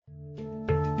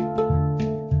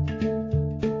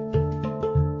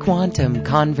Quantum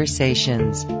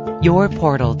Conversations, your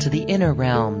portal to the inner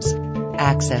realms.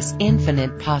 Access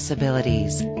infinite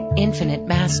possibilities, infinite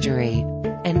mastery,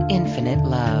 and infinite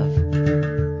love.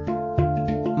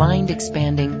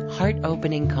 Mind-expanding,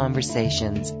 heart-opening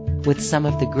conversations with some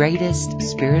of the greatest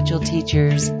spiritual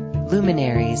teachers,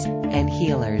 luminaries, and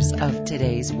healers of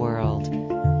today's world.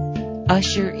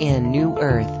 Usher in new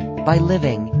earth by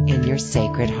living in your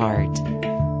sacred heart.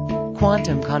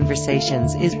 Quantum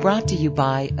Conversations is brought to you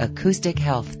by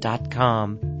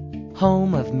AcousticHealth.com,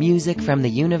 home of music from the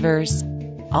universe,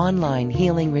 online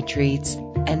healing retreats,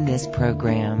 and this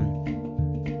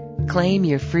program. Claim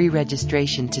your free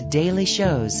registration to daily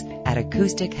shows at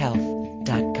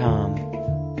AcousticHealth.com.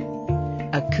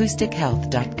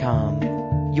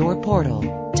 AcousticHealth.com, your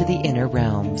portal to the inner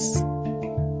realms.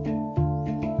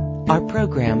 Our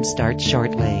program starts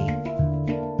shortly.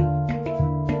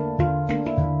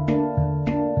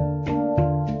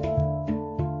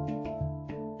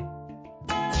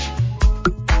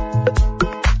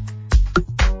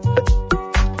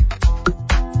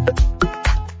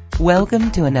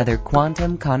 Welcome to another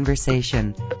Quantum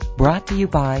Conversation, brought to you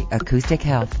by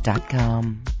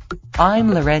AcousticHealth.com.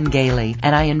 I'm Loren Gailey,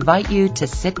 and I invite you to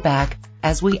sit back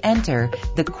as we enter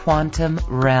the quantum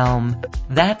realm,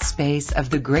 that space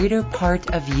of the greater part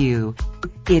of you.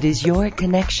 It is your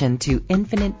connection to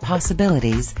infinite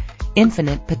possibilities,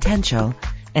 infinite potential,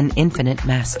 and infinite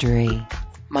mastery.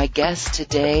 My guest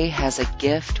today has a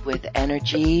gift with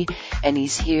energy, and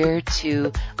he's here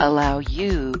to allow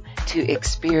you to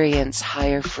experience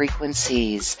higher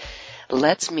frequencies.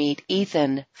 Let's meet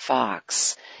Ethan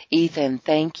Fox. Ethan,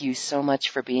 thank you so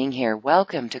much for being here.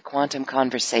 Welcome to Quantum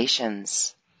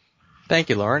Conversations. Thank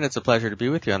you, Lauren. It's a pleasure to be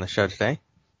with you on the show today.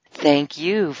 Thank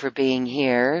you for being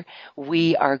here.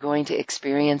 We are going to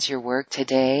experience your work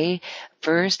today.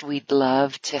 First, we'd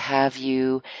love to have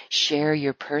you share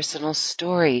your personal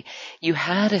story. You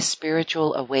had a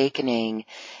spiritual awakening,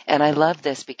 and I love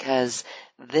this because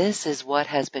this is what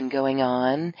has been going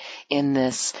on in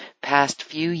this past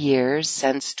few years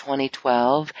since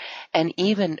 2012, and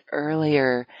even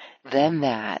earlier than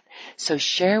that. So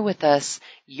share with us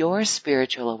your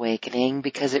spiritual awakening,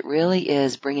 because it really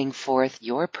is bringing forth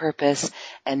your purpose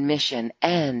and mission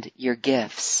and your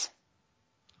gifts.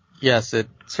 Yes, it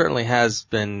certainly has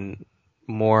been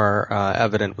more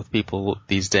evident with people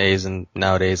these days, and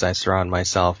nowadays I surround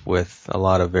myself with a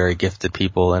lot of very gifted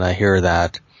people, and I hear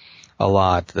that a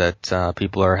lot, that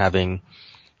people are having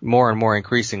more and more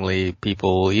increasingly,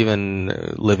 people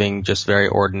even living just very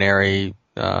ordinary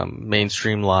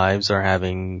mainstream lives are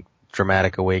having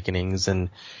dramatic awakenings and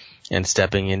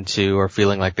stepping into or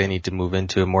feeling like they need to move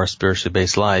into a more spiritually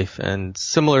based life. And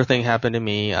similar thing happened to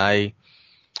me. I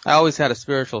always had a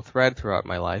spiritual thread throughout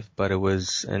my life, but it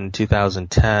was in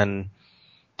 2010,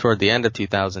 toward the end of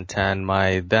 2010,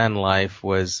 my then life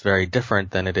was very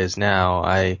different than it is now.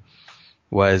 I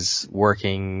was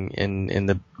working in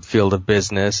the field of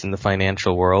business in the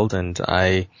financial world, and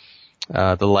the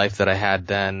life that I had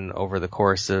then over the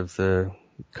course of the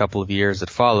couple of years that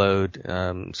followed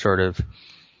sort of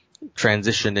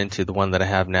transitioned into the one that I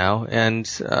have now. And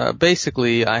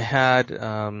basically I had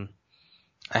and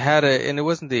it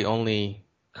wasn't the only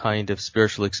kind of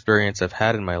spiritual experience I've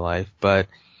had in my life, but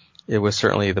it was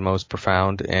certainly the most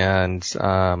profound. And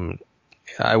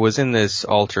I was in this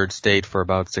altered state for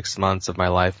about 6 months of my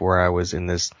life where I was in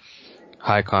this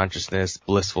high consciousness,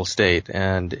 blissful state.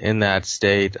 And in that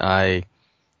state, I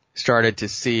started to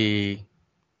see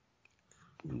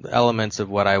elements of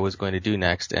what I was going to do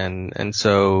next. And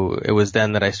so it was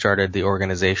then that I started the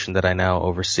organization that I now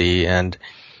oversee. And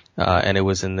it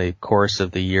was in the course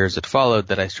of the years that followed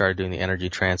that I started doing the energy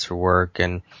transfer work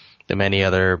and the many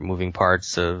other moving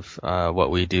parts of what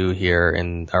we do here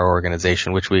in our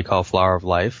organization, which we call Flower of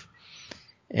Life.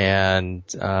 And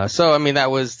so, I mean, that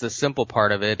was the simple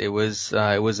part of it. It was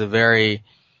a very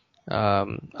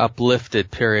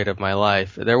uplifted period of my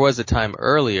life. There was a time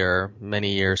earlier,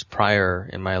 many years prior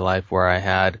in my life, where I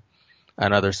had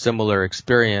another similar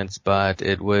experience, but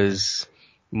it was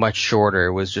much shorter.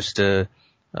 It was just a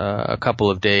couple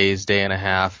of days, day and a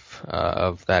half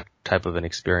of that type of an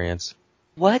experience.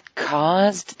 What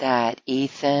caused that,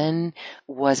 Ethan?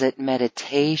 Was it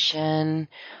meditation?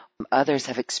 Others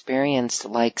have experienced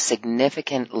like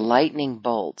significant lightning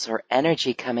bolts or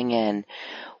energy coming in.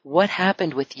 What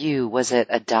happened with you? Was it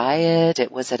a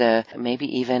diet? Was it a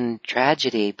maybe even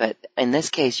tragedy? But in this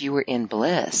case, you were in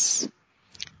bliss.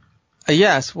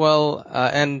 Yes, well,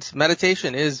 and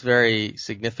meditation is very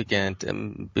significant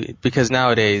because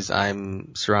nowadays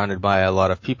I'm surrounded by a lot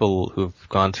of people who've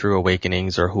gone through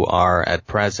awakenings or who are at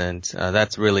present.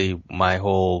 That's really my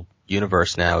whole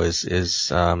universe now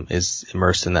is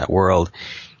immersed in that world.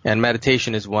 And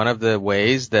meditation is one of the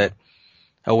ways that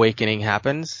awakening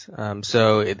happens.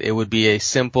 So it would be a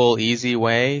simple, easy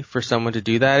way for someone to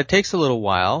do that. It takes a little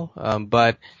while,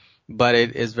 but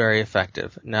it is very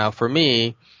effective. Now, for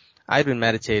me, I'd been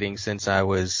meditating since I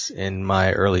was in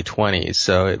my early 20s,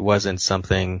 so it wasn't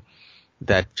something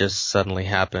that just suddenly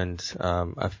happened,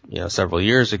 several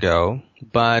years ago.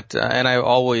 But and I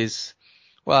always,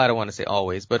 well, I don't want to say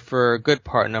always, but for a good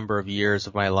number of years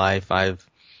of my life, I've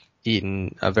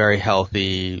eaten a very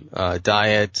healthy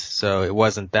diet. So it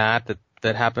wasn't that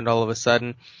happened all of a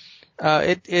sudden.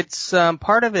 It's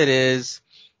part of it is,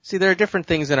 see, there are different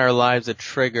things in our lives that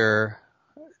trigger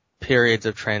periods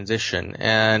of transition,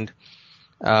 and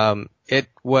it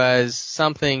was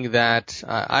something that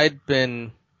I'd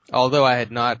been, although I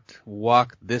had not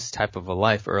walked this type of a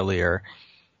life earlier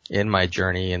in my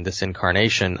journey in this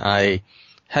incarnation, I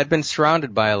had been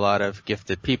surrounded by a lot of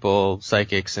gifted people,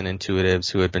 psychics and intuitives,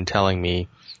 who had been telling me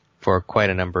for quite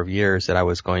a number of years that I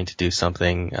was going to do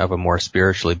something of a more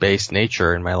spiritually based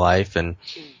nature in my life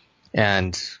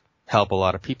and help a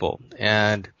lot of people.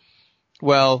 And,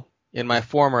 well, in my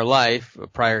former life,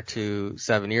 prior to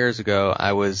 7 years ago,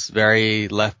 I was very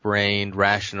left-brained,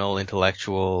 rational,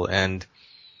 intellectual, and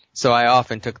so I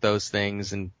often took those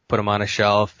things and put them on a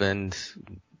shelf and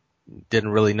didn't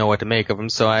really know what to make of them.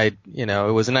 So it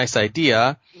was a nice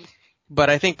idea, but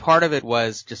I think part of it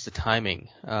was just the timing.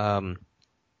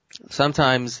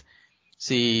 Sometimes,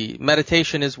 see,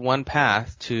 meditation is one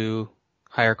path to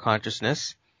higher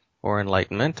consciousness or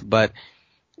enlightenment, but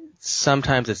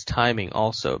sometimes it's timing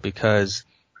also, because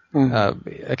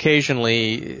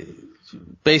occasionally,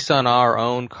 based on our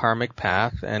own karmic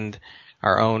path and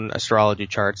our own astrology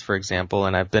charts, for example,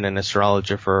 and I've been an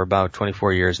astrologer for about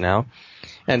 24 years now,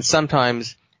 and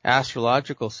sometimes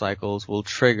astrological cycles will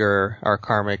trigger our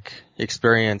karmic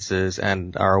experiences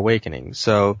and our awakening.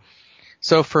 So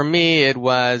for me, it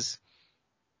was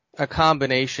a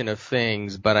combination of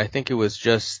things, but I think it was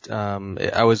just,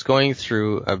 I was going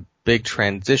through a big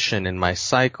transition in my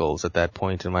cycles at that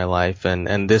point in my life,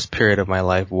 and this period of my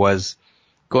life was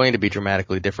going to be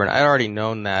dramatically different. I'd already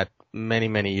known that many,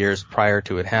 many years prior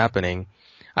to it happening.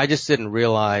 I just didn't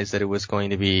realize that it was going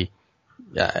to be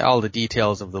all the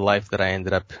details of the life that I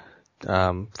ended up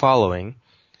following.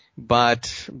 But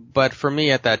for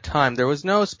me at that time, there was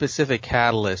no specific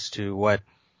catalyst to what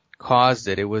caused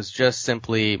it. It was just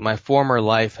simply my former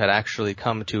life had actually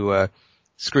come to a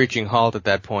screeching halt at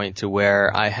that point, to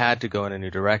where I had to go in a new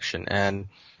direction, and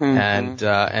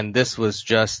this was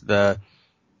just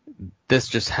this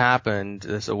just happened.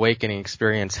 This awakening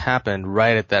experience happened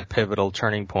right at that pivotal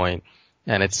turning point,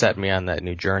 and it set me on that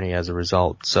new journey as a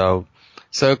result. So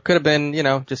it could have been,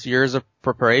 just years of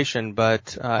preparation,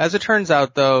 but as it turns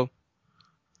out, though,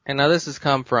 and now this has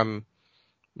come from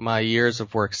my years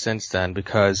of work since then,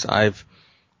 because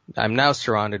I'm now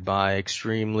surrounded by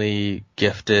extremely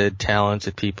gifted,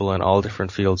 talented people in all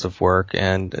different fields of work,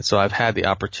 and so I've had the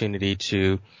opportunity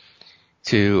to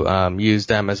use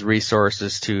them as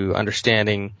resources to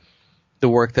understanding the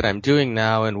work that I'm doing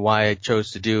now and why I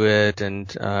chose to do it.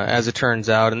 And as it turns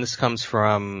out, and this comes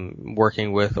from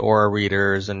working with aura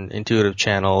readers and intuitive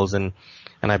channels, and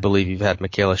I believe you've had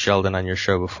Michaela Sheldon on your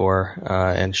show before,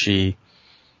 and she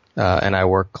and I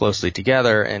work closely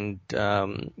together, and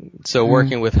so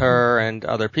working with her and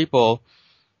other people,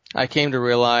 I came to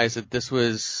realize that this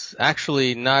was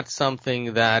actually not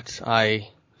something that I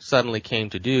suddenly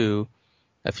came to do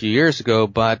a few years ago,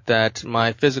 but that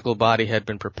my physical body had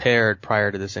been prepared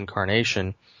prior to this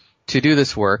incarnation to do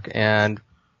this work, and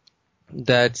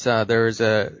that there is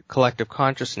a collective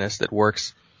consciousness that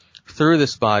works through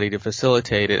this body to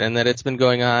facilitate it, and that it's been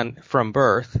going on from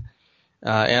birth.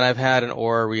 And I've had an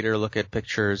aura reader look at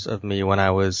pictures of me when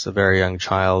I was a very young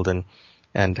child,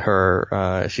 and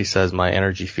her, she says my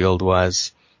energy field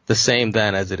was the same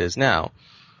then as it is now.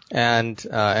 And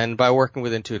by working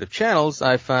with intuitive channels,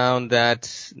 I found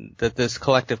that this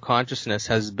collective consciousness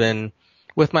has been,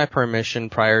 with my permission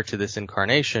prior to this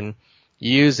incarnation,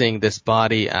 using this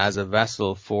body as a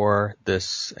vessel for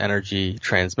this energy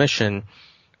transmission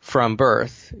from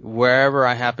birth. Wherever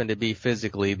I happened to be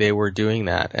physically, they were doing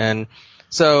that. And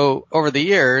so over the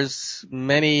years,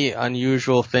 many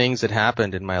unusual things had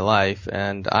happened in my life,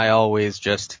 and I always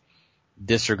just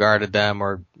disregarded them,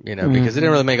 or because it didn't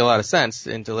really make a lot of sense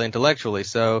intellectually.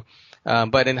 So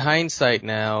but in hindsight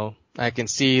now, I can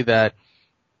see that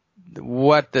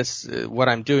what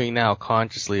I'm doing now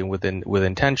consciously with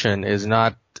intention is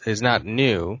not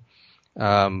new.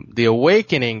 The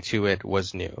awakening to it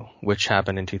was new, which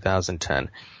happened in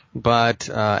 2010, but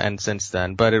and since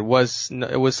then, but it was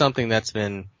something that's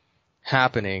been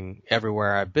happening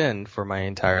everywhere I've been for my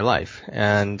entire life.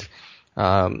 And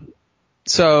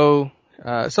so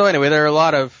anyway, there are a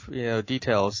lot of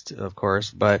details, of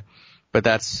course, but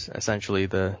that's essentially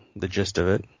the gist of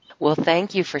it. Well,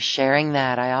 thank you for sharing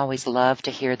that. I always love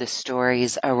to hear the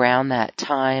stories around that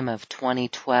time of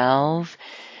 2012.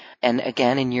 And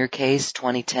again, in your case,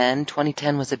 2010.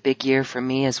 2010 was a big year for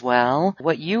me as well.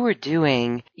 What you were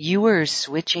doing, you were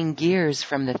switching gears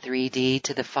from the 3D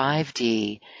to the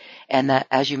 5D. And that,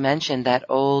 as you mentioned, that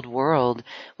old world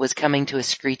was coming to a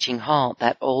screeching halt,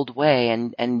 that old way,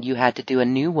 and you had to do a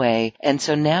new way. And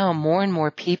so now more and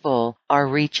more people are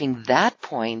reaching that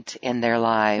point in their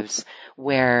lives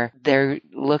where they're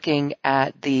looking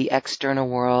at the external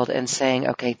world and saying,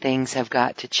 okay, things have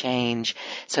got to change.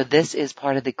 So this is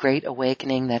part of the great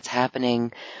awakening that's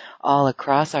happening all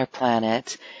across our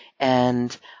planet.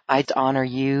 And I'd honor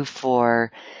you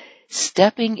for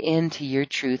stepping into your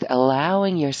truth,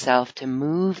 allowing yourself to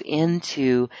move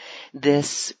into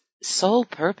this sole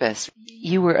purpose.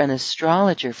 You were an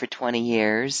astrologer for 20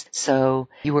 years, so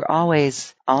you were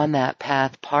always on that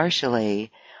path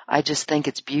partially. I just think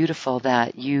it's beautiful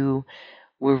that you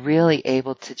were really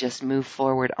able to just move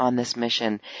forward on this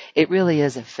mission. It really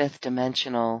is a fifth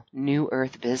dimensional new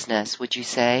earth business, would you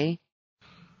say?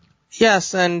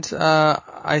 Yes, and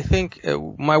I think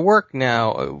my work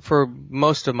now, for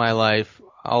most of my life,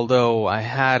 although I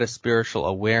had a spiritual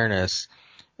awareness,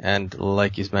 and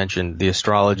like you mentioned, the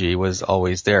astrology was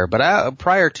always there. But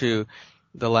prior to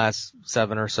the last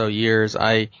 7 or so years,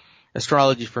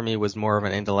 astrology for me was more of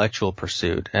an intellectual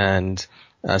pursuit, and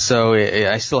so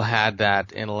I still had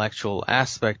that intellectual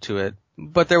aspect to it.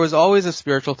 But there was always a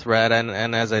spiritual thread,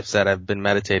 and as I've said, I've been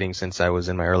meditating since I was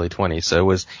in my early 20s,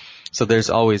 so there's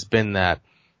always been that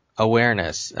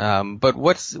awareness. But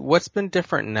what's been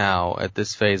different now at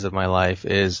this phase of my life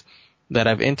is that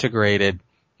I've integrated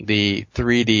the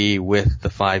 3D with the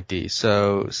 5D.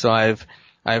 So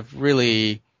I've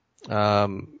really,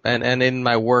 and in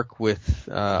my work with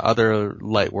other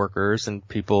light workers and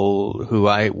people who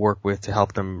I work with to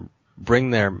help them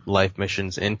bring their life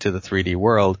missions into the 3D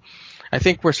world, I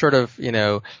think we're sort of,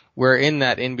 we're in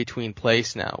that in-between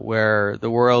place now where the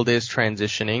world is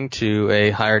transitioning to a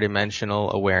higher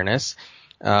dimensional awareness.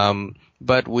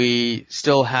 But we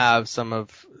still have some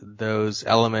of those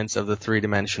elements of the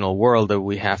three-dimensional world that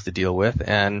we have to deal with.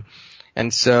 And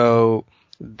so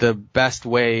the best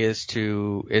way is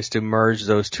to merge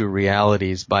those two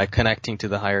realities by connecting to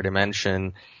the higher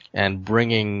dimension and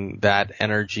bringing that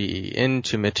energy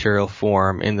into material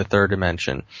form in the third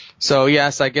dimension. So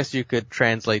yes, I guess you could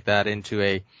translate that into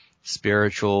a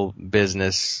spiritual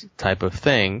business type of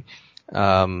thing.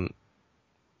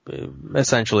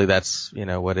 Essentially that's,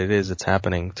 what it is. It's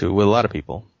happening with a lot of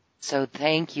people. So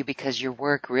thank you, because your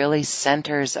work really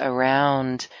centers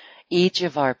around each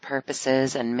of our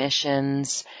purposes and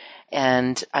missions.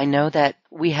 And I know that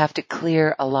we have to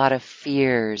clear a lot of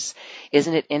fears.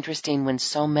 Isn't it interesting when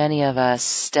so many of us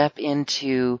step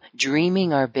into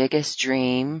dreaming our biggest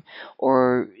dream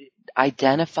or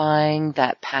identifying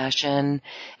that passion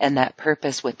and that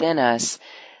purpose within us,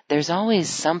 there's always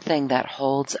something that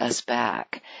holds us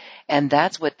back. And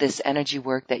that's what this energy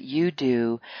work that you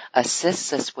do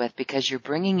assists us with, because you're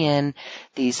bringing in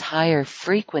these higher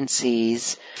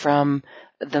frequencies from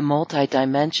the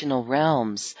multidimensional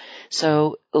realms.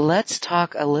 So let's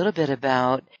talk a little bit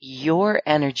about your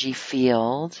energy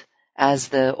field. As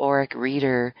the Auric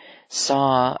reader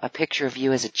saw a picture of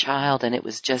you as a child, and it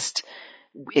was just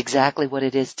exactly what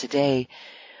it is today.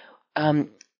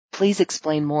 Please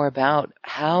explain more about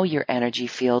how your energy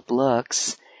field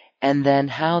looks, and then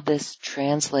how this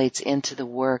translates into the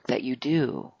work that you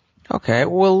do. Okay,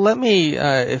 well, let me,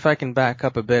 if I can back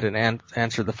up a bit and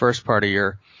answer the first part of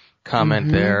your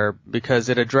comment there, because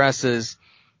it addresses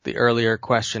the earlier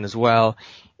question as well.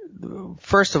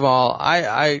 First of all,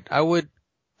 I would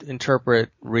interpret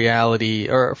reality,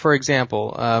 or for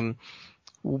example,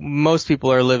 most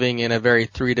people are living in a very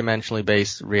three-dimensionally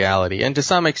based reality. And to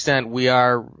some extent,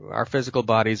 our physical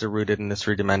bodies are rooted in this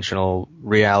three-dimensional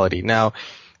reality. Now,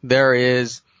 there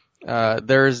is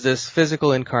this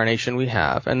physical incarnation we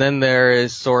have, and then there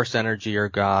is source energy or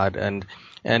God, and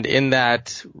in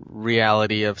that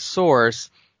reality of source,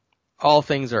 all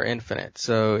things are infinite.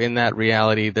 So in that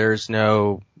reality,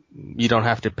 you don't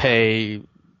have to pay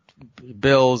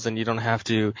bills, and you don't have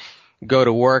to go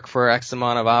to work for X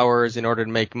amount of hours in order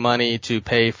to make money to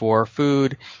pay for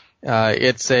food.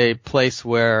 It's a place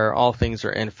where all things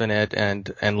are infinite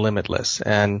and limitless.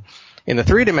 And in the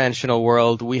three-dimensional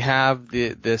world, we have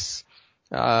this,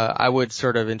 I would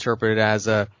sort of interpret it as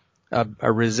a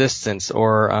a resistance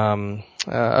or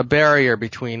a barrier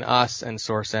between us and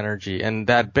source energy, and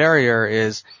that barrier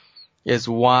is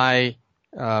why.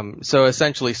 So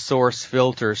essentially, source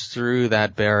filters through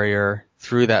that barrier,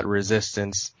 through that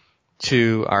resistance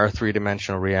to our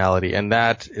three-dimensional reality, and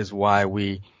that is why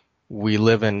we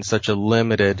live in such a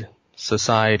limited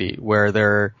society where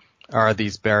there are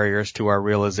these barriers to our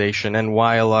realization, and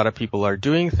why a lot of people are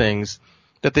doing things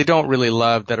that they don't really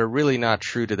love, that are really not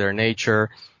true to their nature.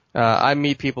 I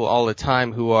meet people all the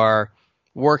time who are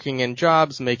working in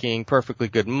jobs, making perfectly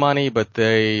good money, but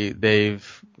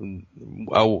they've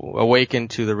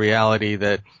awakened to the reality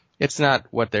that it's not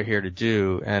what they're here to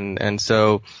do, and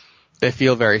so they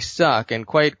feel very stuck. And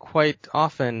quite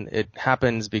often it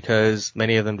happens because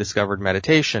many of them discovered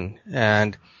meditation,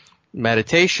 and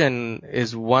meditation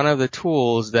is one of the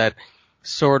tools that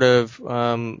sort of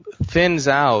thins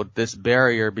out this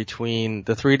barrier between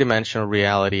the three-dimensional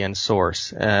reality and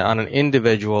source on an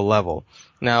individual level.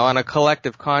 Now, on a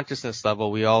collective consciousness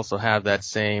level, we also have that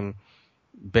same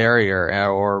barrier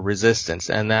or resistance,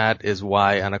 and that is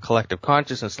why on a collective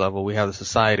consciousness level we have the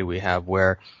society we have,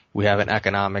 where we have an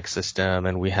economic system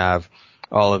and we have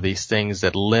all of these things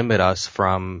that limit us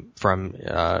from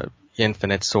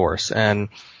infinite source and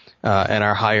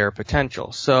our higher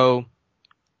potential. So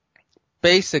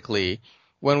basically,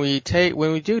 when we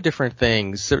do different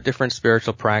things, different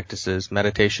spiritual practices,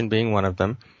 meditation being one of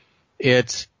them,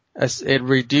 it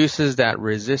reduces that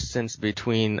resistance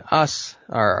between us,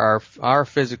 our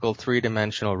physical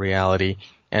three-dimensional reality,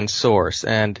 and source.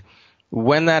 And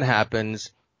when that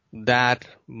happens, that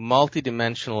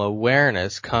multidimensional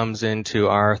awareness comes into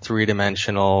our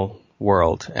three-dimensional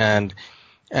world. And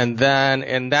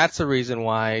that's the reason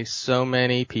why so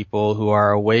many people who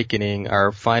are awakening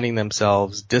are finding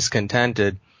themselves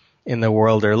discontented in the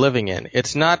world they're living in.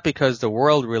 It's not because the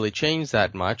world really changed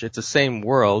that much. It's the same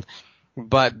world,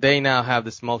 but they now have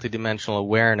this multidimensional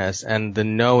awareness and the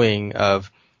knowing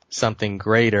of something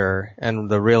greater and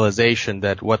the realization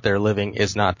that what they're living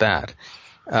is not that.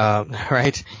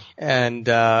 Right? And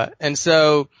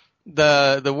so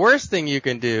the worst thing you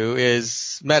can do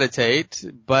is meditate,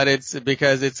 but it's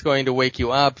because it's going to wake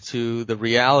you up to the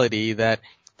reality that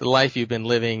the life you've been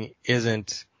living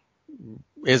isn't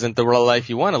the real life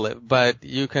you want to live. But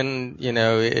you can,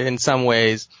 in some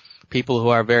ways, people who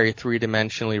are very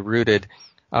three-dimensionally rooted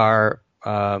are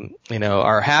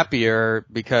happier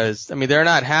because, they're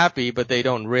not happy, but they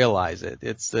don't realize it.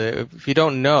 If you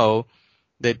don't know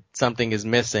that something is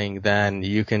missing, then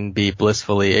you can be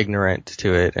blissfully ignorant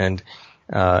to it and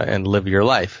live your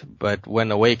life. But when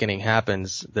awakening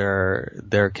happens,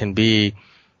 there can be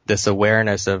this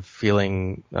awareness of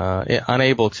feeling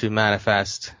unable to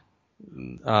manifest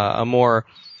a more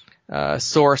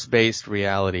source-based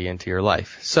reality into your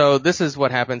life. So this is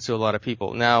what happens to a lot of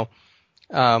people. Now,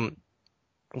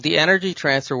 the energy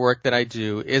transfer work that I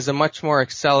do is a much more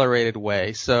accelerated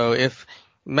way. So if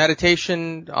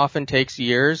meditation often takes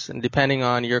years, and depending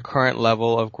on your current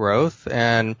level of growth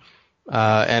and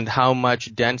how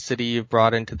much density you've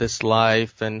brought into this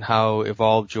life and how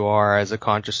evolved you are as a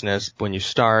consciousness when you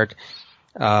start.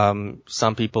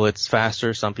 Some people it's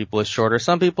faster, some people it's shorter.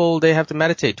 Some people, they have to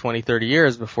meditate 20, 30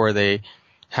 years before they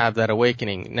have that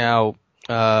awakening. Now,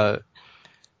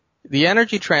 the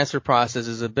energy transfer process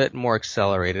is a bit more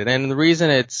accelerated, and the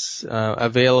reason it's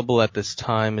available at this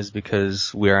time is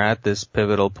because we are at this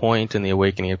pivotal point in the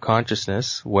awakening of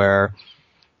consciousness where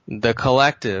the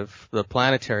collective, the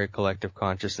planetary collective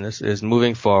consciousness is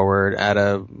moving forward at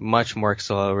a much more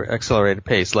accelerated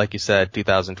pace. Like you said,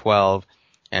 2012,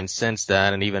 and since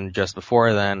then, and even just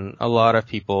before then, a lot of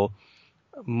people,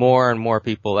 more and more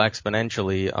people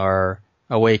exponentially are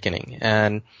awakening.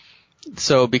 And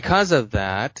so because of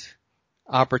that,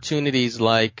 opportunities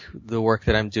like the work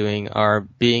that I'm doing are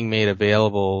being made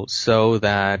available so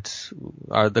that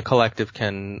the collective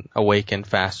can awaken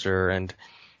faster and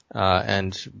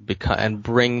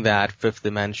bring that fifth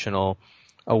dimensional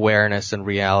awareness and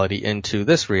reality into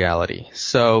this reality.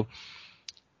 So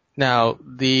now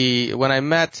when I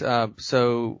met,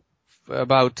 so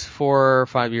about 4 or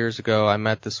 5 years ago, I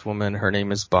met this woman. Her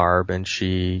name is Barb, and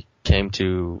she came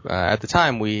to, at the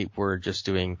time we were just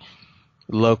doing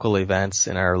local events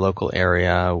in our local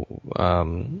area,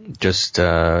 just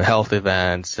health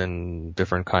events and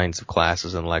different kinds of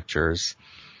classes and lectures.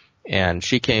 And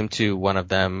she came to one of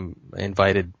them,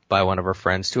 invited by one of her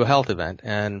friends to a health event,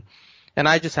 and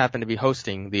I just happened to be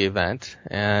hosting the event.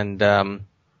 And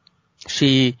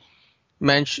she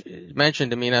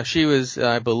mentioned to me, now she was,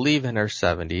 I believe, in her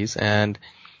 70s, and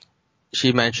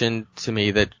she mentioned to me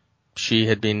that she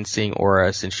had been seeing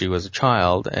aura since she was a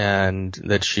child, and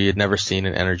that she had never seen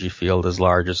an energy field as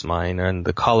large as mine, and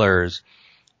the colors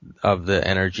of the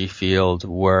energy field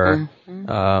were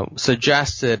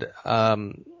suggested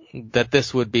that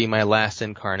this would be my last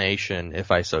incarnation if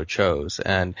I so chose.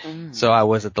 And so I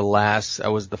was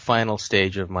the final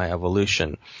stage of my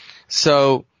evolution.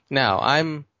 So now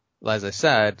I'm, as I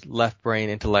said, left brain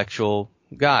intellectual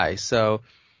guy. So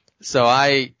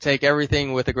I take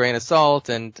everything with a grain of salt,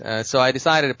 and so I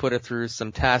decided to put it through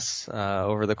some tests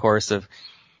over the course of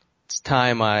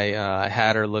time. I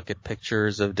had her look at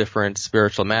pictures of different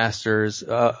spiritual masters,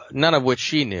 none of which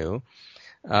she knew,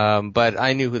 but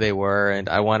I knew who they were, and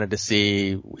I wanted to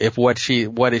see if what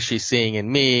is she seeing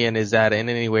in me, and is that in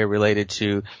any way related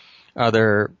to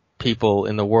other people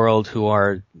in the world who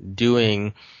are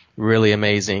doing really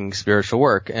amazing spiritual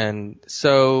work. And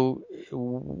so,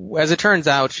 as it turns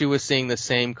out, she was seeing the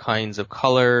same kinds of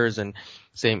colors and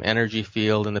same energy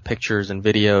field in the pictures and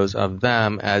videos of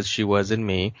them as she was in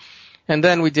me. And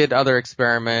then we did other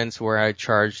experiments where I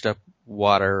charged up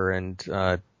water and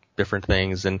different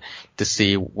things and to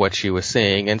see what she was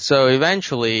seeing. And so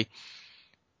eventually,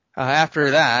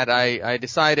 after that, I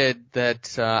decided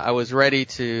that I was ready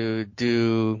to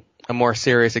do a more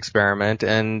serious experiment.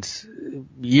 And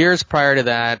years prior to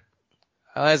that,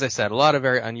 as I said, a lot of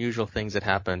very unusual things had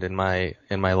happened in my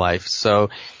life. So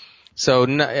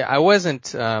I wasn't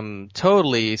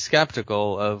totally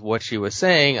skeptical of what she was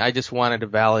saying. I just wanted to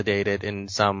validate it in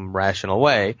some rational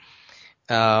way.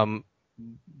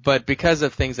 But because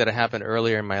of things that had happened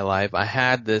earlier in my life, I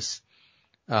had this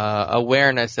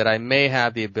awareness that I may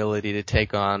have the ability to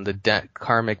take on the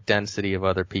karmic density of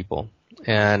other people.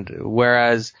 And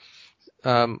whereas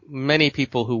many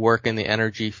people who work in the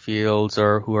energy fields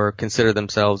or who consider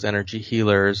themselves energy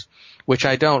healers, which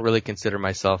I don't really consider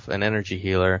myself an energy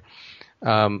healer,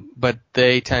 but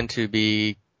they tend to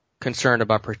be concerned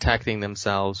about protecting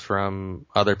themselves from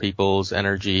other people's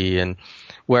energy. And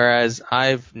whereas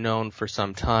I've known for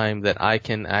some time that I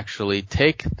can actually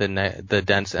take the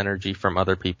dense energy from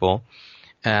other people,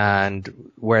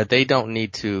 and where they don't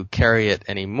need to carry it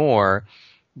anymore,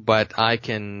 but I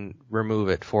can remove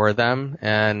it for them.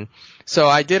 And so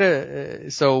I did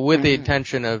with the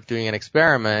intention of doing an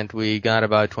experiment, we got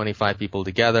about 25 people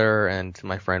together, and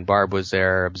my friend Barb was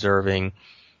there observing,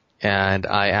 and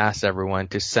I asked everyone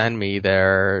to send me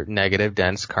their negative,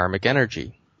 dense karmic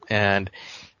energy. And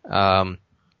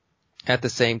at the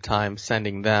same time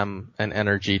sending them an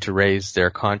energy to raise their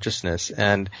consciousness.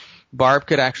 And Barb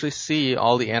could actually see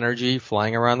all the energy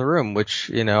flying around the room,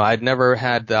 which, I'd never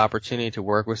had the opportunity to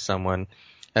work with someone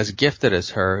as gifted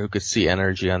as her who could see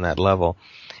energy on that level.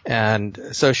 And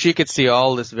so she could see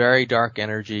all this very dark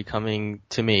energy coming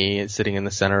to me, sitting in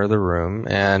the center of the room,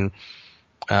 and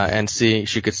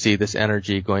she could see this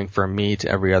energy going from me to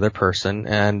every other person.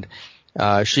 And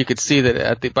she could see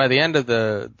that by the end of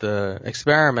the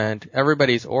experiment,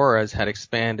 everybody's auras had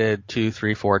expanded 2,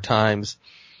 3, 4 times.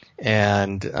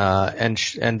 And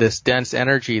this dense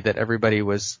energy that everybody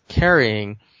was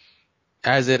carrying,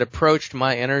 as it approached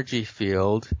my energy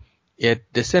field,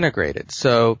 it disintegrated.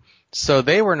 So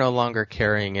they were no longer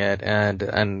carrying it, and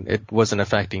it wasn't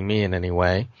affecting me in any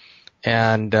way.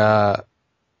 And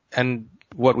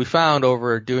what we found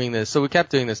over doing this, so we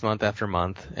kept doing this month after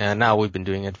month, and now we've been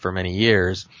doing it for many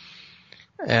years.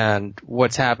 And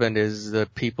what's happened is the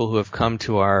people who have come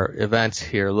to our events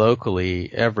here locally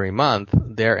every month,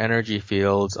 their energy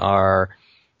fields are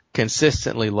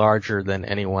consistently larger than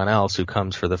anyone else who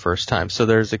comes for the first time. So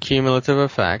there's a cumulative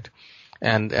effect,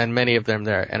 and many of them,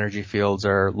 their energy fields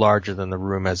are larger than the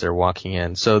room as they're walking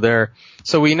in. So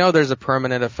we know there's a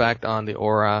permanent effect on the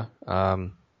aura,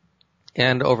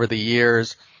 and over the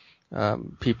years,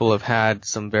 people have had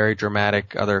some very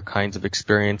dramatic other kinds of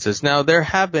experiences. Now, there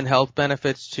have been health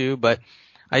benefits too, but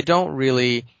I'm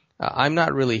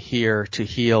not really here to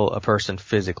heal a person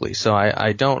physically. So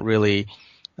I don't really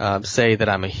say that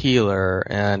I'm a healer,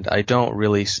 and I don't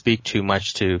really speak too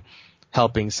much to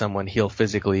helping someone heal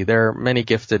physically. There are many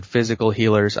gifted physical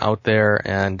healers out there,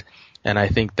 and I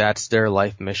think that's their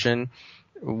life mission.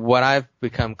 What I've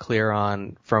become clear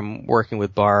on from working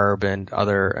with Barb and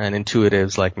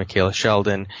intuitives like Michaela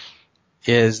Sheldon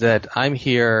is that I'm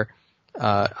here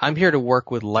to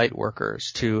work with light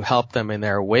workers to help them in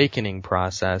their awakening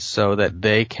process so that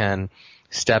they can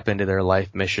step into their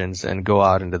life missions and go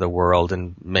out into the world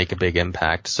and make a big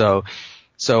impact. So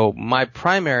my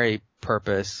primary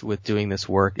purpose with doing this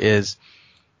work is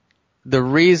the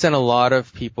reason a lot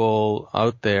of people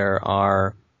out there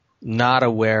are not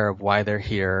aware of why they're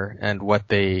here and what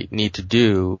they need to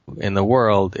do in the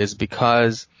world is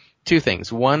because two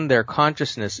things. One, their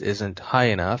consciousness isn't high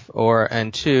enough,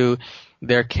 and two,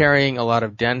 they're carrying a lot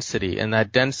of density, and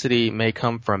that density may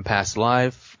come from past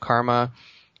life karma.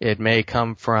 It may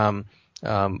come from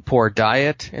poor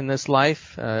diet in this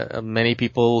life. Many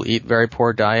people eat very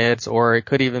poor diets, or it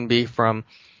could even be from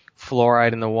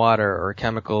fluoride in the water or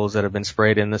chemicals that have been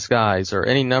sprayed in the skies, or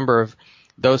any number of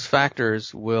those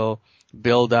factors will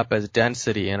build up as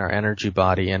density in our energy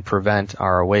body and prevent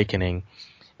our awakening.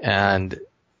 And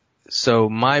so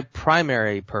my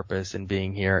primary purpose in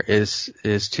being here is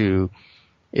to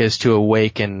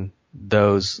awaken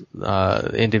those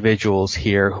individuals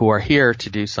here who are here to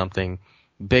do something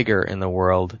bigger in the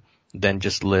world than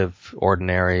just live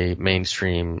ordinary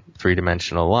mainstream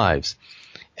three-dimensional lives.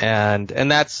 And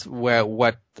that's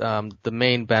what the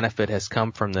main benefit has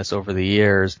come from this over the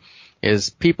years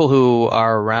is people who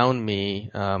are around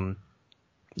me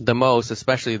the most,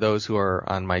 especially those who are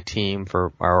on my team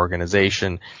for our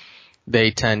organization,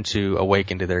 they tend to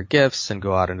awaken to their gifts and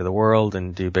go out into the world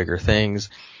and do bigger things.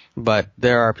 But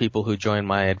there are people who join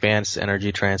my advanced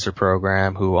energy transfer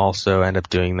program who also end up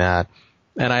doing that.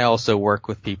 And I also work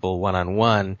with people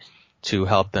one-on-one to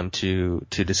help them to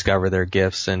discover their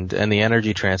gifts. And the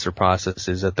energy transfer process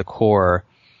is at the core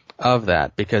of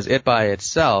that, because it by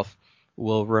itself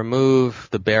will remove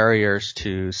the barriers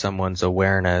to someone's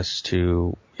awareness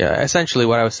to, essentially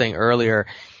what I was saying earlier.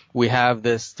 We have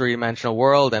this three-dimensional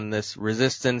world and this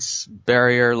resistance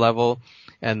barrier level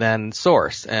and then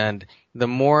source. And the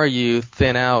more you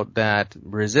thin out that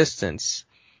resistance,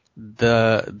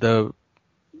 the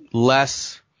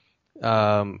less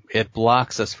it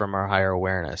blocks us from our higher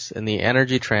awareness. And the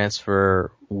energy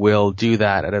transfer will do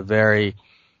that at a very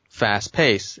fast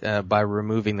pace by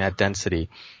removing that density.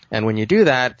 And when you do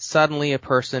that, suddenly a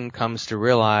person comes to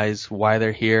realize why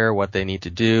they're here, what they need to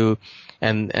do.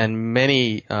 And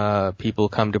many people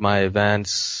come to my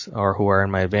events or who are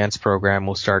in my advanced program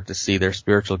will start to see their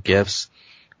spiritual gifts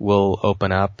will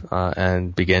open up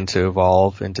and begin to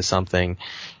evolve into something.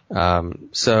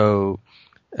 So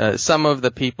some of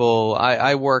the people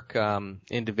I work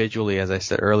individually, as I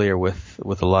said earlier,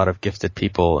 with a lot of gifted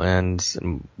people, and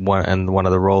one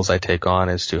of the roles I take on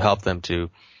is to help them to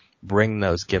bring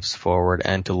those gifts forward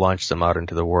and to launch them out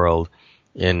into the world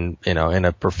in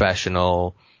a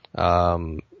professional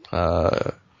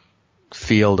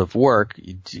field of work,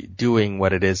 doing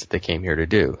what it is that they came here to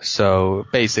do. So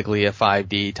basically a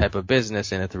 5D type of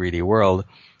business in a 3D world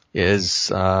is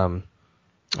what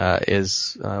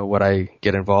I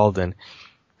get involved in.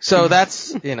 So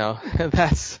that's,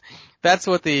 that's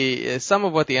what some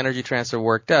of what the energy transfer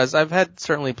work does. I've had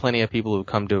certainly plenty of people who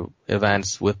come to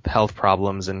events with health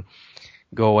problems and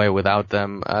go away without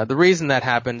them. The reason that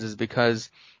happens is because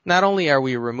not only are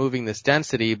we removing this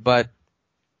density, but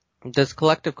this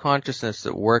collective consciousness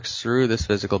that works through this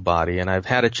physical body, and I've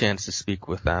had a chance to speak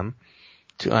with them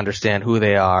to understand who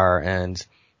they are and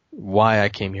why I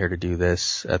came here to do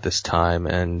this at this time,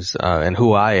 and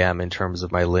who I am in terms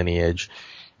of my lineage.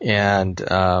 And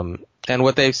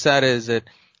what they've said is that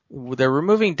they're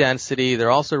removing density, they're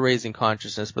also raising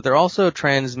consciousness, but they're also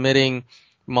transmitting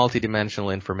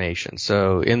multidimensional information.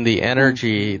 So in the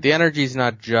energy is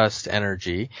not just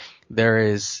energy. There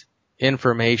is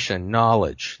information,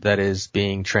 knowledge that is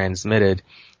being transmitted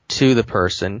to the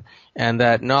person, and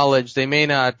that knowledge, they may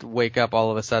not wake up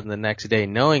all of a sudden the next day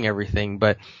knowing everything,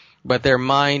 but their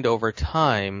mind over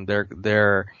time,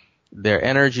 their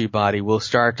energy body will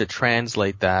start to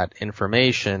translate that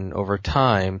information over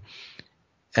time,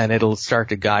 and it'll start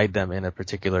to guide them in a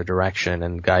particular direction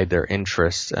and guide their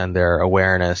interests and their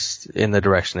awareness in the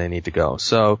direction they need to go.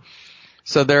 So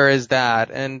there is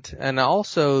that, and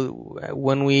also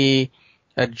when we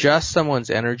adjust someone's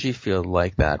energy field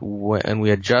like that, and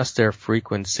we adjust their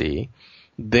frequency,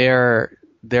 they're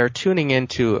tuning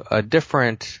into a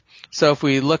different. So if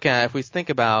we think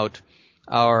about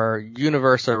our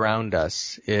universe around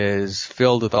us is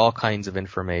filled with all kinds of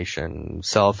information: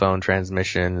 cell phone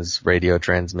transmissions, radio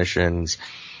transmissions,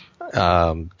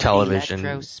 television,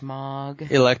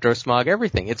 electrosmog,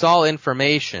 everything. It's all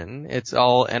information. It's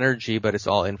all energy, but it's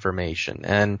all information.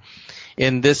 And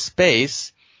in this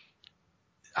space,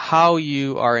 how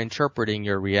you are interpreting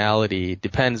your reality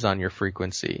depends on your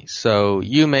frequency. So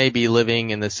you may be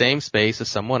living in the same space as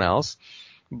someone else,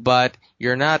 but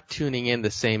you're not tuning in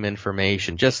the same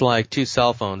information. Just like two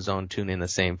cell phones don't tune in the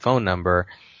same phone number,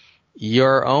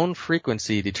 your own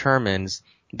frequency determines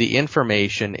the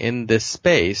information in this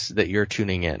space that you're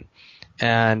tuning in.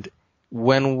 And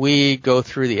when we go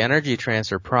through the energy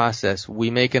transfer process, we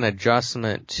make an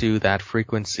adjustment to that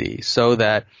frequency so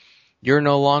that you're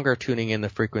no longer tuning in the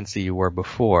frequency you were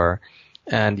before.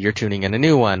 and you're tuning in a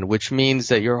new one, which means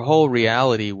that your whole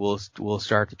reality will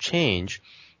start to change,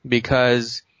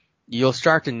 because you'll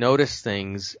start to notice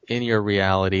things in your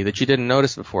reality that you didn't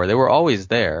notice before. They were always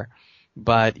there,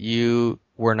 but you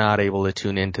were not able to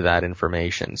tune into that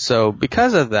information. So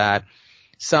because of that,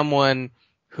 someone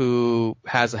who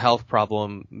has a health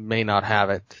problem may not have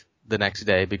it the next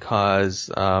day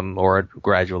because, or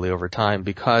gradually over time,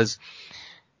 because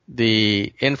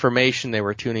the information they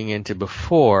were tuning into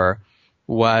before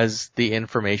was the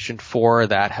information for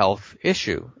that health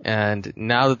issue. And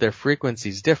now that their frequency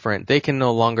is different, they can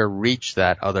no longer reach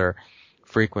that other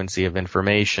frequency of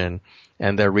information,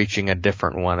 and they're reaching a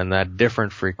different one. And that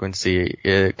different frequency,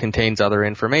 it contains other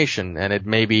information, and it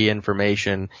may be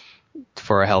information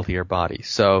for a healthier body.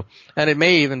 So, and it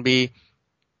may even be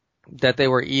that they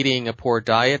were eating a poor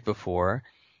diet before,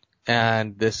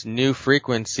 and this new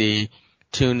frequency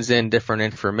tunes in different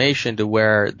information to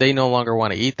where they no longer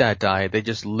want to eat that diet. They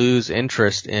just lose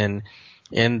interest in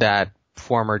that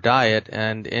former diet,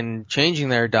 and in changing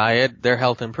their diet, their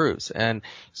health improves. And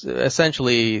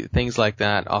essentially things like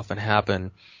that often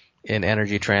happen in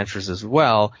energy transfers as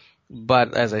well.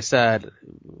 But as I said,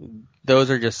 those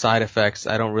are just side effects.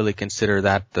 I don't really consider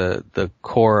that the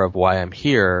core of why I'm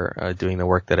here, doing the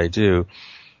work that I do.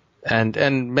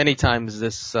 And many times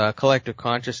this collective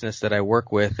consciousness that I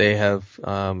work with, they have,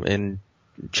 in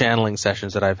channeling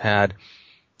sessions that I've had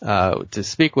to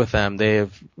speak with them, they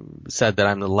have said that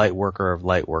I'm the light worker of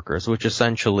light workers, which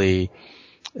essentially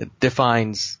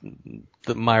defines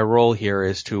my role here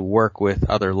is to work with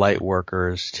other light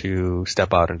workers to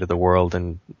step out into the world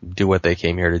and do what they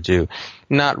came here to do,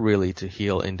 not really to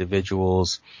heal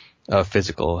individuals of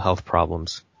physical health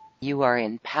problems. You are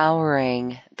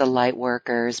empowering the light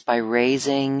workers by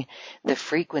raising the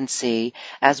frequency.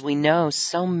 As we know,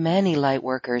 so many light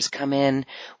workers come in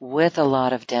with a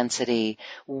lot of density,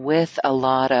 with a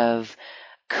lot of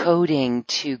coding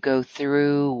to go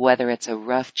through, whether it's a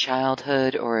rough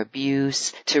childhood or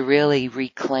abuse, to really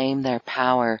reclaim their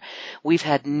power. We've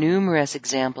had numerous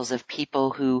examples of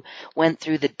people who went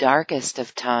through the darkest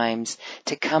of times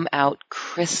to come out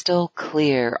crystal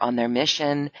clear on their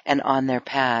mission and on their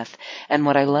path. And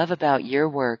what I love about your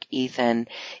work, Ethan,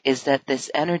 is that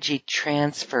this energy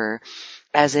transfer,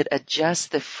 as it adjusts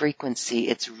the frequency,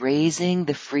 it's raising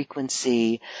the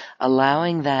frequency,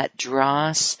 allowing that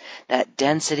dross, that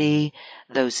density,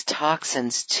 those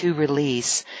toxins to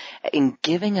release, in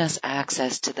giving us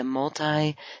access to the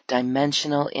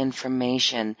multi-dimensional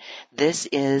information. This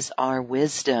is our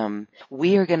wisdom.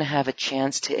 We are going to have a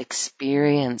chance to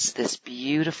experience this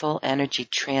beautiful energy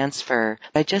transfer.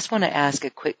 I just want to ask a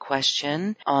quick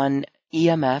question on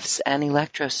EMFs and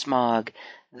electrosmog.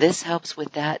 This helps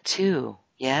with that too,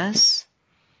 yes?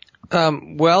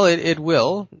 Well, it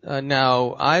will.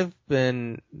 Now,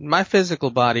 my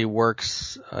physical body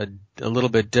works a little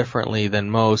bit differently than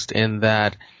most in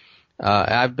that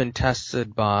I've been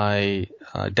tested by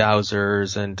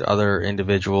dowsers and other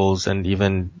individuals, and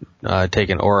even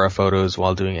taken aura photos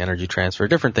while doing energy transfer,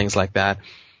 different things like that.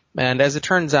 And as it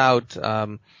turns out,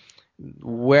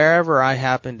 wherever I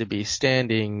happen to be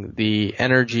standing, the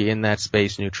energy in that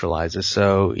space neutralizes.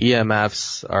 So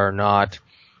EMFs are not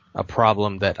a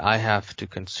problem that I have to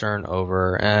concern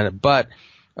over. But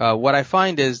what I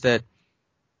find is that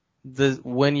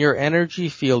when your energy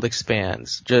field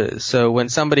expands, so when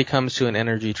somebody comes to an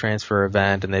energy transfer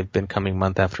event and they've been coming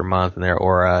month after month and their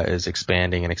aura is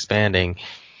expanding and expanding,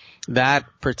 that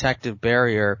protective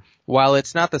barrier, while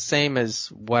it's not the same as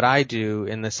what I do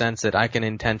in the sense that I can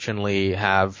intentionally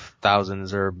have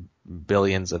thousands or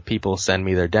billions of people send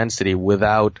me their density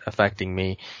without affecting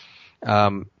me,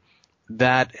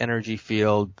 that energy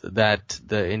field that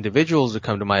the individuals who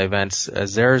come to my events,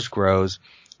 as theirs grows,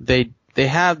 they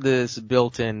have this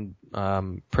built-in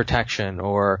protection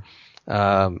or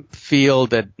field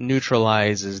that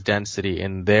neutralizes density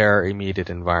in their immediate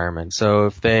environment. So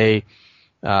if they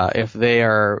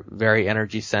are very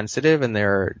energy sensitive and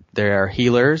they're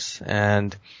healers,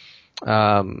 and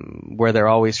where they're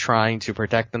always trying to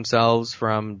protect themselves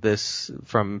from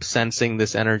sensing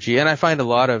this energy, and I find a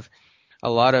lot of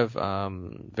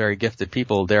very gifted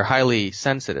people, they're highly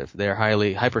sensitive. They're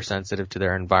highly hypersensitive to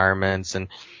their environments and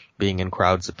being in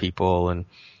crowds of people and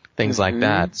things like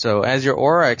that. So as your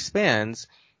aura expands,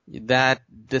 that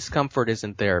discomfort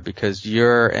isn't there because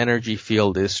your energy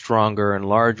field is stronger and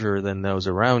larger than those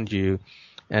around you.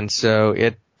 And so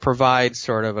it provides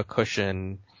sort of a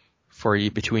cushion for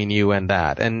you, between you and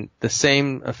that. And the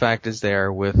same effect is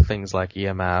there with things like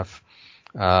EMF,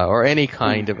 or any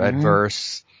kind of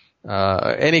adverse,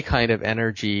 any kind of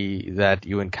energy that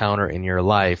you encounter in your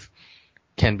life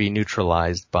can be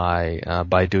neutralized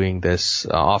by doing this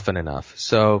often enough.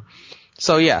 So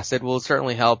yes, it will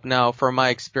certainly help. Now, from my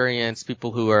experience,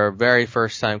 people who are very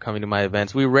first time coming to my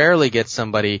events, we rarely get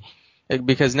somebody,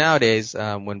 because nowadays,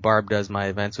 when Barb does my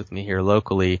events with me here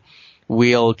locally,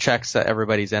 we'll check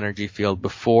everybody's energy field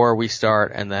before we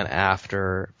start and then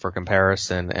after for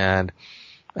comparison. And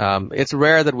it's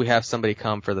rare that we have somebody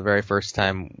come for the very first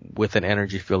time with an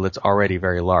energy field that's already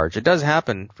very large. It does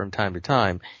happen from time to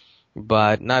time,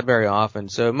 but not very often.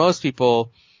 So most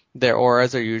people, their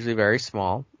auras are usually very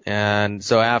small. And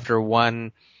so after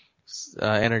one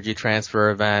energy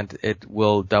transfer event, it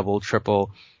will double,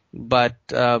 triple. But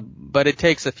it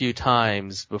takes a few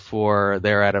times before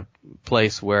they're at a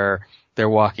place where they're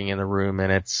walking in the room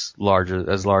and it's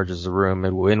as large as the room.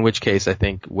 In which case, I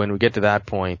think when we get to that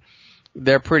point,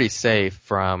 they're pretty safe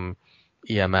from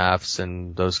EMFs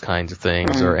and those kinds of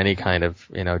things, or any kind of,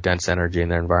 dense energy in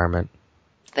their environment.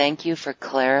 Thank you for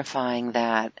clarifying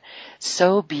that.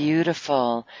 So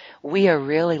beautiful. We are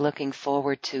really looking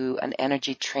forward to an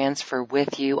energy transfer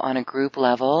with you on a group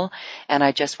level. And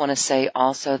I just want to say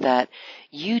also that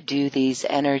you do these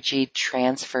energy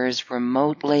transfers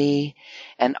remotely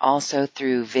and also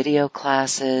through video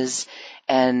classes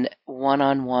and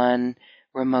one-on-one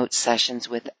remote sessions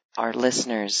with our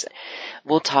listeners.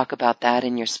 We'll talk about that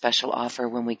in your special offer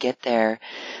when we get there.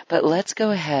 But let's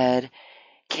go ahead.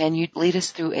 Can you lead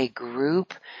us through a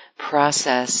group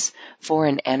process for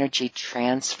an energy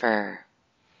transfer?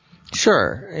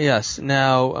 Sure, yes.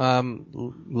 Now,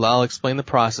 I'll explain the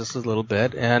process a little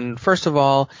bit. And first of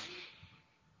all,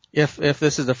 if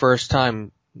this is the first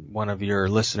time one of your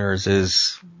listeners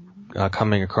is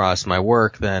coming across my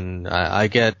work, then I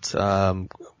get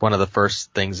one of the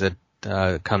first things that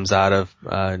comes out of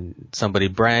somebody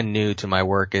brand new to my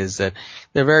work is that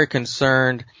they're very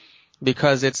concerned,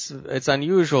 because it's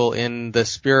unusual in the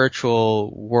spiritual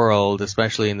world,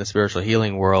 especially in the spiritual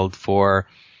healing world, for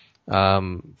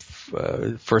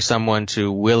someone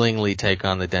to willingly take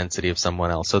on the density of someone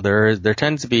else. So there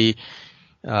tends to be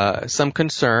some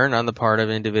concern on the part of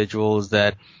individuals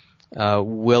that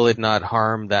will it not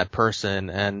harm that person?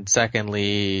 And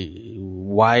secondly,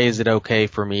 why is it okay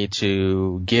for me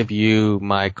to give you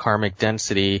my karmic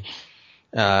density?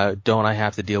 Don't I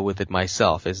have to deal with it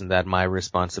myself? Isn't that my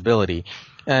responsibility?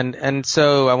 And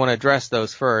so I want to address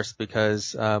those first,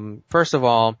 because first of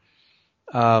all,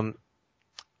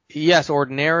 yes,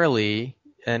 ordinarily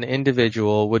an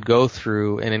individual would go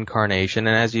through an incarnation,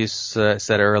 and as you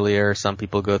said earlier, some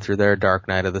people go through their dark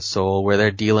night of the soul, where they're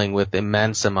dealing with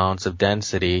immense amounts of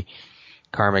density,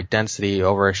 karmic density,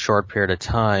 over a short period of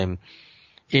time,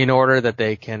 in order that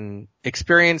they can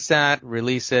experience that,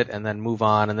 release it, and then move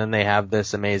on, and then they have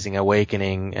this amazing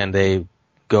awakening, and they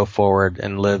go forward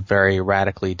and live very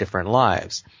radically different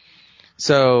lives.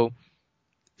 So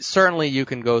certainly you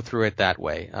can go through it that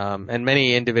way. And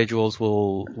many individuals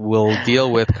will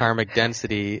deal with karmic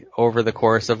density over the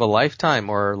course of a lifetime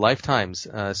or lifetimes.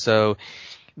 So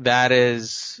that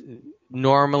is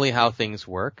normally how things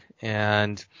work,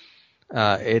 and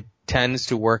it tends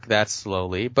to work that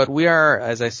slowly. But we are,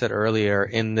 as I said earlier,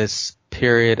 in this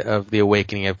period of the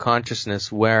awakening of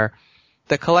consciousness where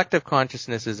the collective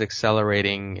consciousness is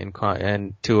accelerating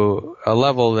and to a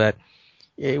level that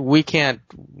we can't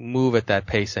move at that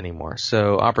pace anymore.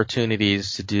 So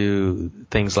opportunities to do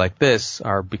things like this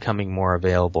are becoming more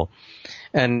available.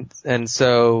 And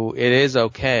so it is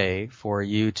okay for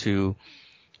you to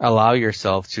allow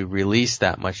yourself to release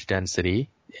that much density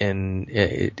in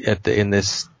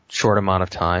this short amount of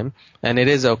time. And it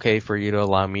is okay for you to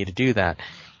allow me to do that.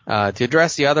 To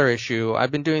address the other issue,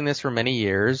 I've been doing this for many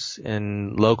years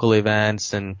in local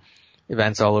events and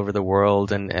events all over the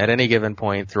world, and at any given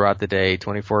point throughout the day,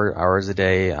 24 hours a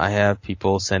day, I have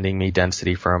people sending me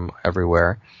density from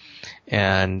everywhere.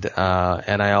 And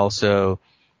I also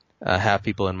have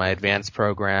people in my advanced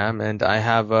program, and I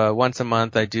have once a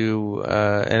month I do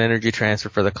an energy transfer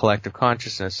for the collective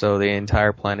consciousness, so the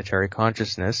entire planetary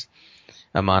consciousness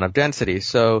amount of density.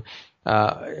 So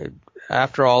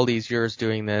after all these years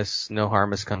doing this, no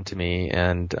harm has come to me,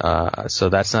 and so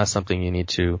that's not something you need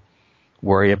to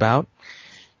worry about.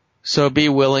 So be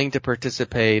willing to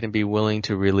participate and be willing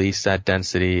to release that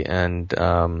density. And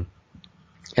the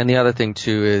other thing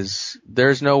too is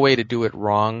there's no way to do it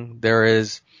wrong.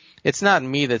 It's not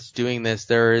me that's doing this.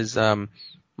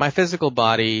 My physical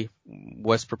body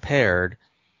was prepared,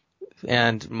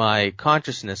 and my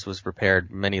consciousness was prepared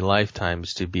many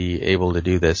lifetimes to be able to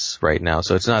do this right now.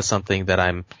 So it's not something that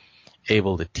I'm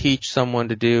able to teach someone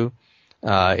to do.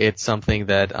 It's something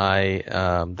that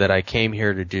I came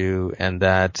here to do, and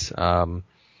that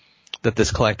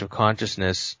this collective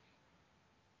consciousness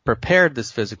prepared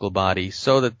this physical body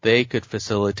so that they could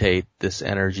facilitate this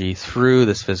energy through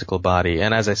this physical body.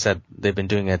 And as I said, they've been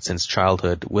doing it since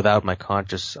childhood without my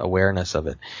conscious awareness of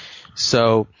it.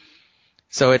 So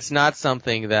it's not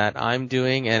something that I'm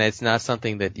doing, and it's not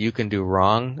something that you can do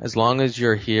wrong. As long as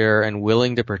you're here and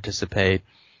willing to participate,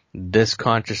 this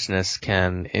consciousness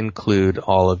can include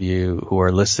all of you who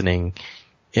are listening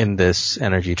in this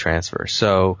energy transfer.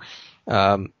 So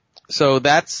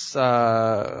that's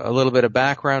a little bit of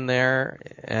background there.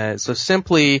 So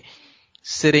simply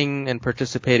sitting and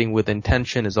participating with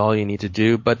intention is all you need to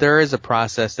do. But there is a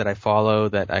process that I follow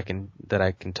that I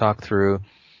can talk through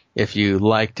if you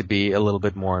like to be a little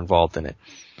bit more involved in it.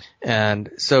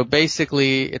 And so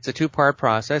basically, it's a 2-part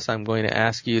process. I'm going to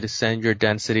ask you to send your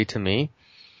density to me.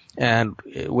 And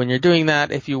when you're doing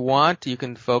that, if you want, you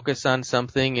can focus on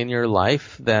something in your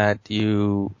life that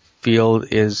you feel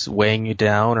is weighing you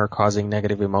down or causing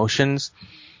negative emotions,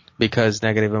 because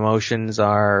negative emotions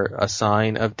are a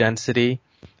sign of density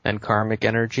and karmic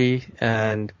energy.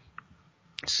 And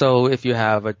so if you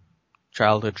have a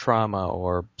childhood trauma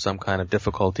or some kind of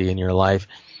difficulty in your life,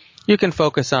 you can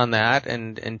focus on that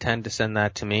and intend to send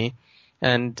that to me.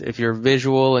 And if you're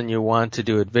visual and you want to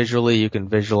do it visually, you can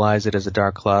visualize it as a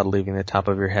dark cloud leaving the top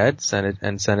of your head, send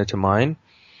it to mine.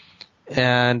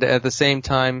 And at the same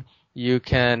time, you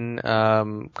can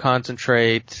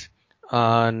concentrate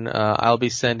on, I'll be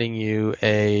sending you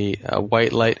a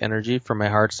white light energy from my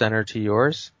heart center to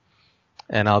yours.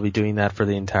 And I'll be doing that for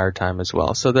the entire time as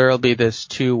well. So there'll be this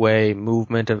 2-way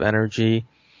movement of energy.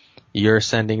 You're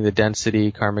sending the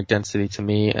density, karmic density to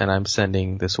me, and I'm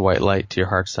sending this white light to your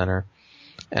heart center.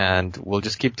 And we'll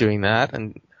just keep doing that,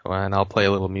 and I'll play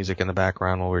a little music in the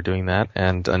background while we're doing that,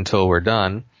 and until we're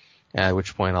done, at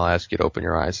which point I'll ask you to open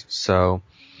your eyes. So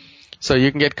you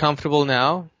can get comfortable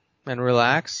now and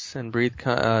relax and breathe,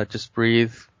 just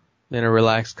breathe in a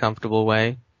relaxed, comfortable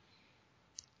way.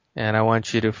 And I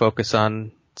want you to focus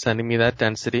on sending me that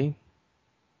density.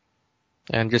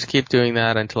 And just keep doing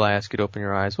that until I ask you to open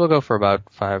your eyes. We'll go for about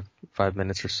five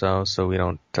minutes or so we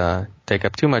don't take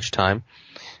up too much time.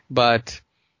 But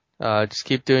just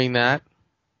keep doing that.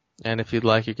 And if you'd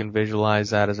like, you can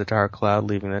visualize that as a dark cloud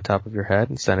leaving the top of your head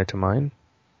and send it to mine.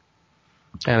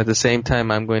 And at the same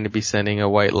time, I'm going to be sending a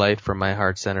white light from my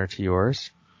heart center to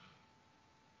yours.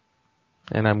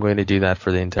 And I'm going to do that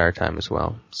for the entire time as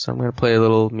well. So I'm going to play a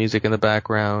little music in the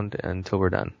background until we're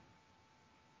done.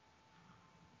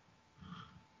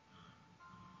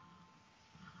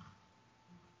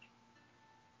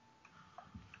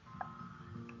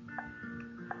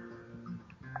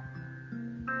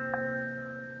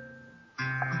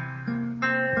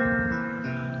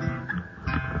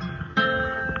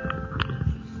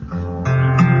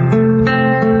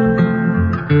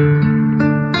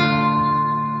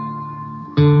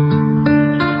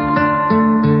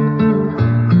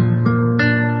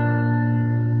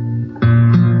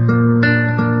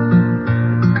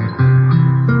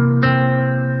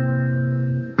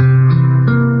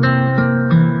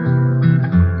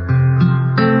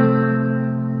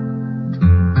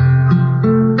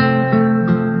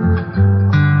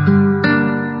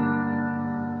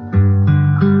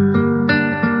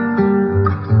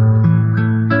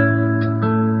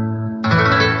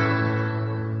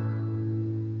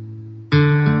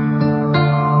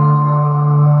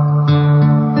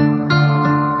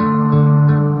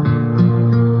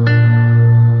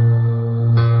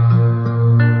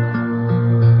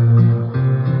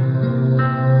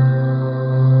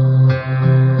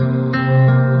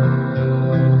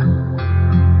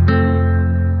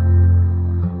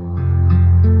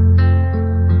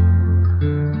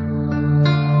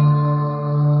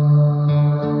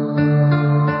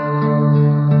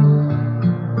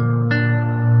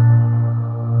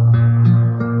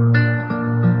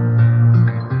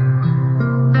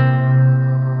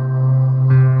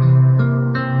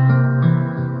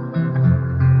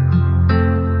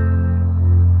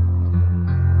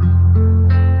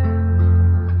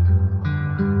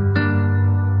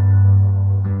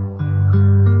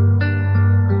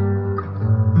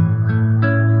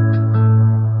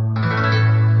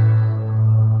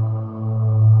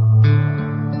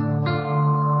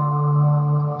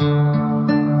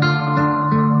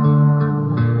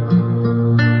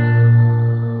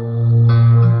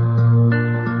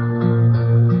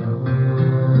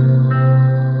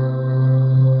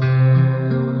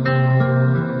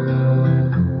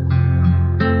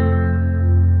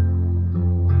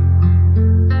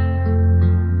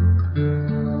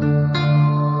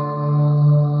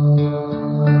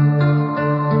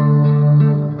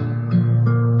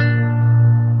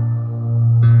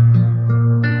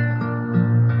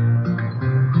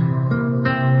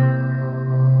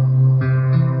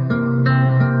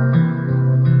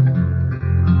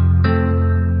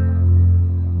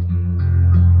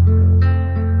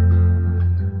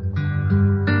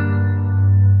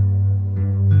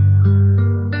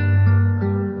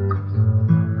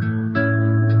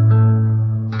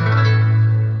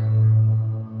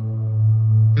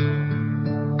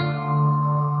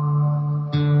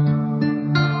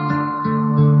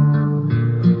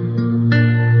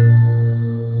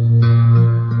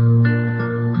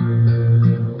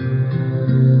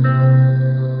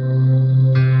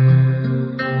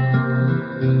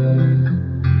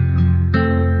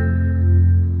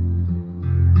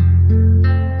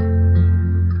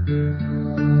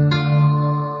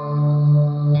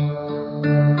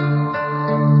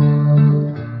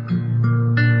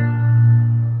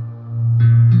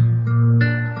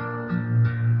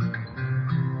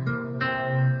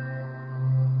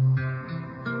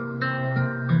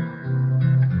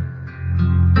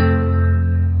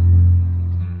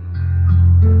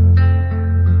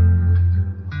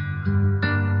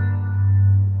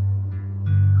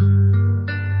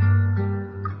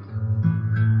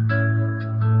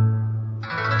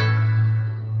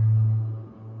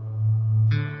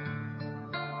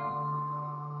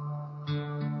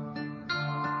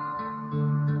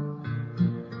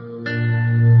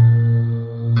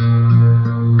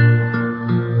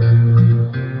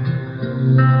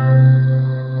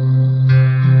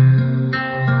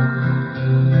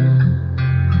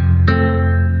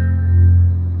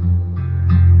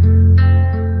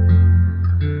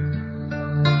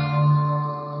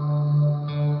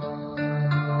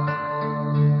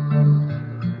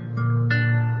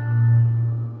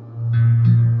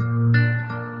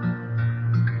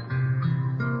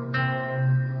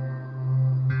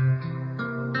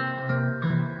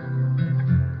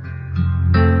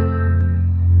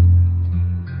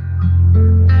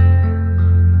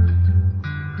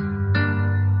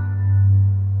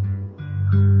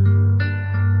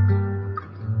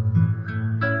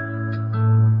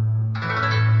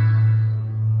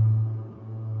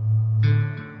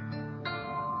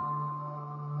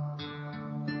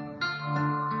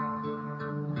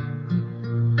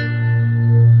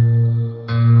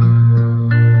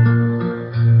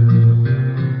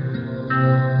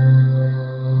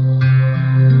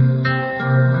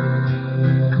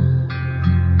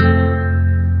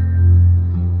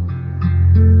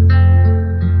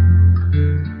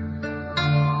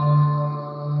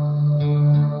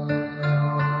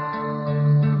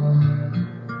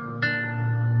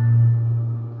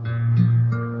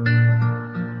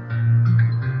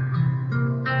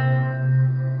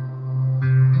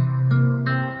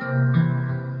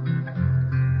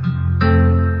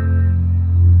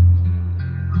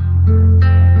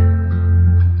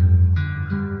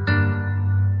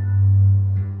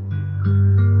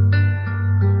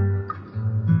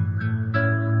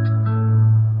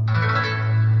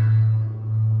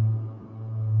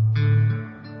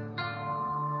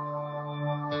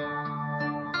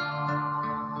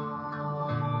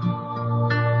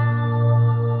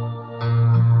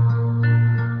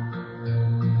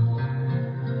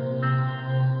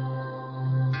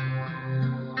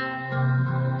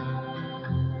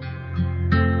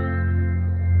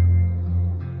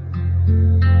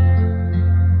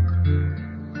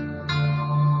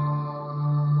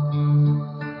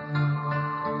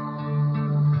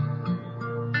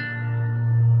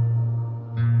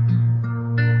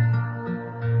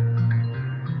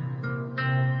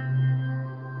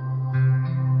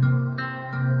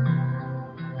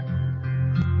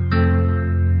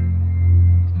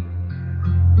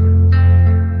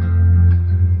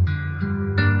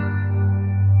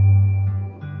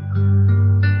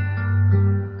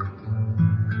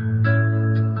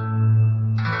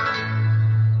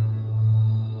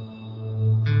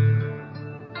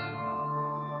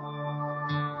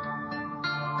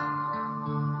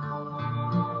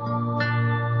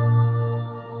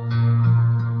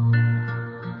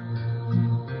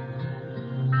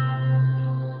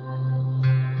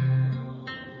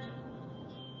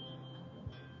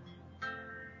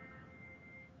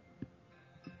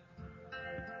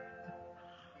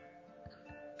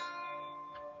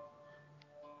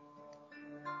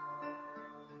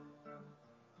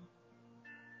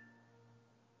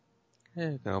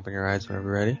 Yeah, you can open your eyes whenever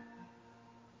you're ready.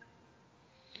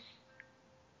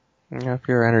 If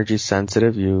you're energy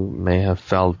sensitive, you may have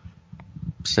felt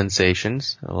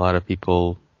sensations. A lot of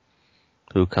people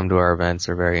who come to our events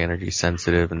are very energy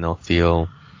sensitive, and they'll feel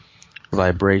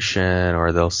vibration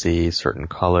or they'll see certain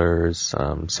colors.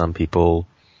 Some people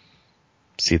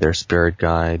see their spirit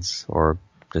guides or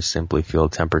just simply feel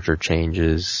temperature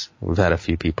changes. We've had a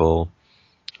few people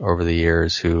over the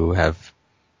years who have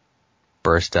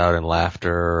burst out in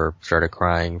laughter or started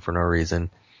crying for no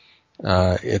reason.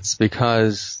 It's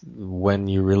because when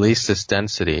you release this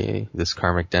density, this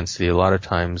karmic density, a lot of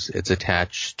times it's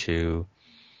attached to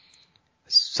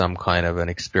some kind of an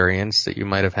experience that you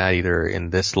might have had either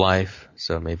in this life,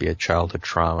 so maybe a childhood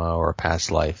trauma or a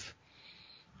past life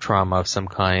trauma of some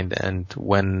kind. And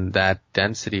when that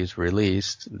density is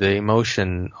released, the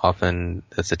emotion often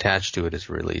that's attached to it is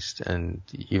released. And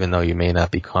even though you may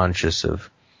not be conscious of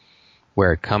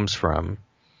where it comes from,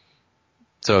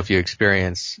 so if you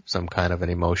experience some kind of an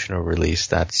emotional release,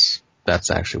 that's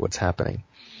actually what's happening.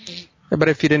 But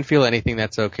if you didn't feel anything,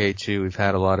 that's okay too. We've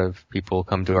had a lot of people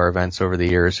come to our events over the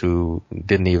years who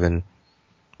didn't even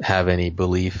have any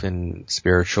belief in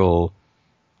spiritual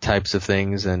types of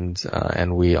things, and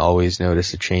we always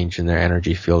notice a change in their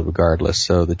energy field regardless.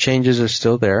 So the changes are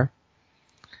still there,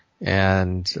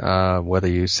 and whether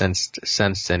you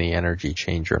sensed any energy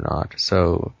change or not.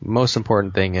 So most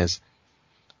important thing is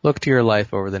look to your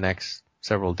life over the next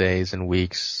several days and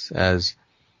weeks. As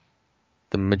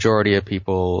the majority of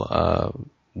people,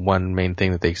 one main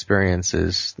thing that they experience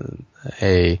is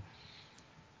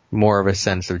more of a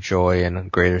sense of joy and a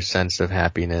greater sense of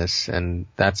happiness. And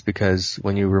that's because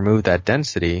when you remove that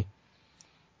density,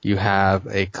 you have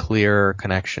a clearer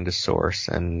connection to source.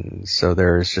 And so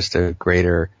there's just a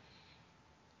greater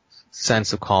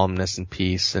sense of calmness and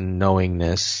peace and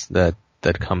knowingness that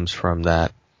comes from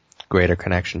that greater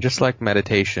connection. Just like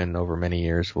meditation over many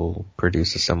years will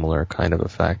produce a similar kind of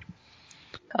effect.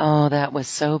 Oh, that was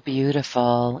so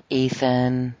beautiful,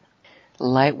 Ethan.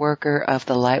 Lightworker of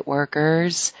the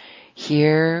lightworkers.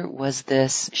 Here was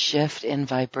this shift in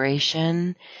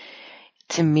vibration.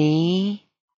 To me,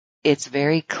 it's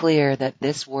very clear that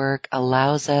this work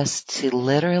allows us to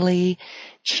literally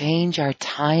change our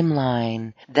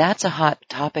timeline. That's a hot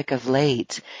topic of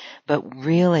late, but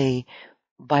really,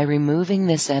 by removing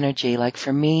this energy, like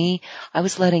for me, I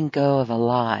was letting go of a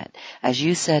lot. As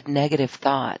you said, negative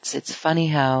thoughts. It's funny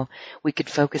how we could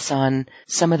focus on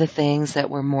some of the things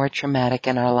that were more traumatic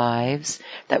in our lives,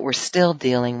 that we're still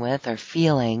dealing with or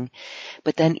feeling,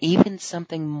 but then even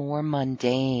something more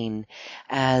mundane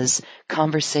as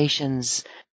conversations,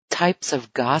 types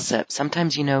of gossip.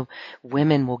 Sometimes,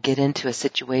 women will get into a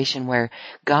situation where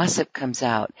gossip comes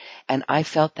out, and I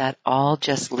felt that all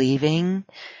just leaving.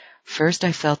 First,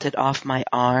 I felt it off my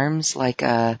arms like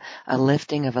a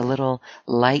lifting of a little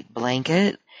light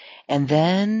blanket. And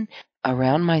then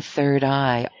around my third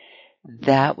eye,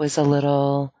 that was a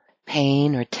little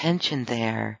pain or tension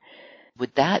there.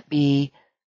 Would that be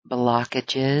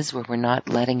blockages where we're not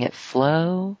letting it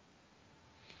flow?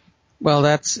 Well,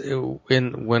 that's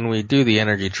when we do the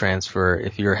energy transfer,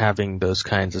 if you're having those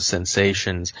kinds of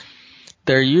sensations,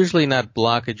 they're usually not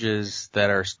blockages that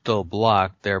are still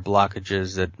blocked. They're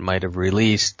blockages that might have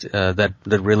released, that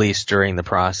released during the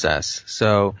process.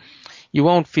 So you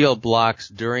won't feel blocks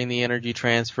during the energy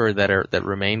transfer that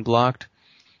remain blocked,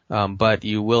 but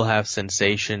you will have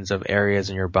sensations of areas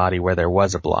in your body where there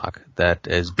was a block that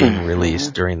is being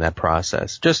released during that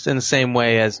process. Just in the same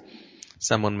way as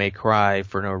someone may cry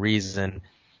for no reason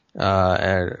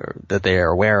that they are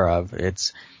aware of.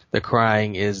 The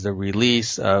crying is the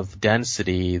release of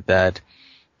density that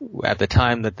at the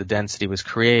time that the density was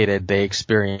created, they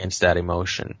experienced that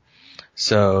emotion.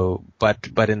 So,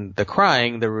 but in the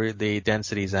crying, the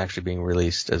density is actually being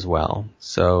released as well.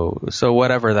 So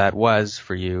whatever that was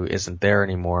for you isn't there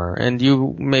anymore. And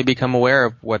you may become aware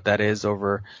of what that is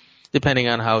depending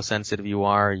on how sensitive you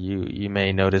are. You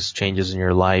may notice changes in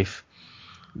your life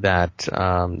that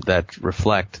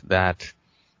reflect that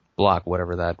block,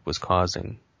 whatever that was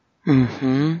causing.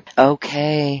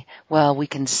 Okay. Well, we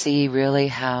can see really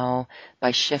how by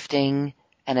shifting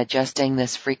and adjusting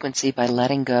this frequency, by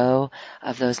letting go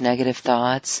of those negative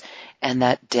thoughts and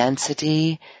that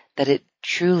density, that it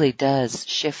truly does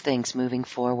shift things moving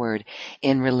forward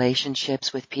in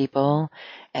relationships with people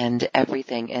and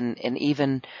everything, and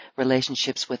even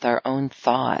relationships with our own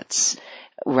thoughts,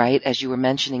 right? As you were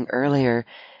mentioning earlier,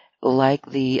 like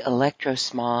the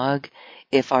electrosmog,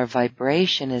 if our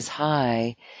vibration is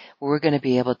high, we're going to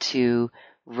be able to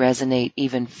resonate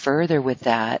even further with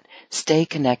that, stay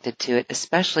connected to it,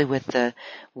 especially with the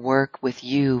work with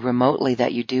you remotely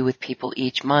that you do with people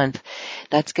each month.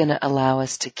 That's going to allow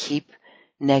us to keep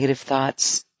negative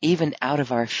thoughts even out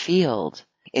of our field.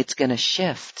 It's going to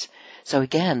shift. So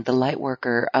again, the light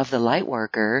worker of the light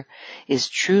worker is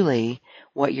truly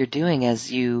what you're doing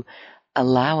as you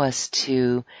allow us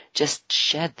to just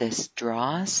shed this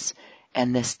dross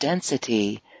and this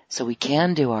density so we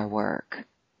can do our work.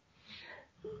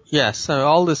 Yes, so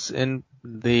all this in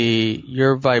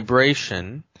your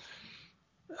vibration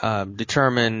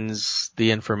determines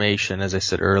the information, as I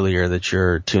said earlier, that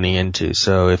you're tuning into.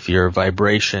 So if your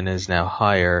vibration is now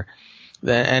higher,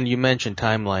 and you mentioned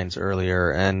timelines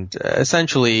earlier, and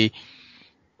essentially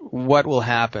what will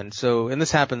happen. So, and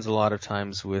this happens a lot of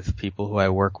times with people who I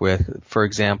work with. For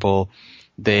example,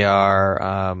 they're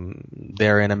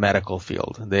in a medical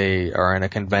field. They are in a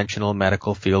conventional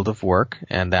medical field of work,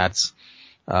 and that's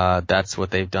what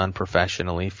they've done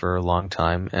professionally for a long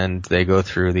time, and they go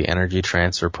through the energy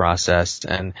transfer process,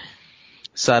 and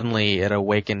suddenly it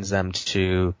awakens them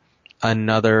to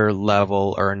another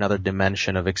level or another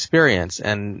dimension of experience.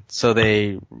 And so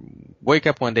they wake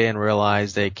up one day and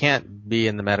realize they can't be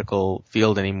in the medical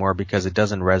field anymore because it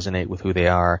doesn't resonate with who they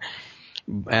are.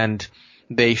 And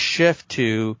they shift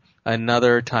to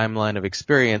another timeline of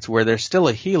experience where they're still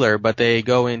a healer, but they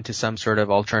go into some sort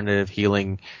of alternative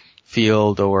healing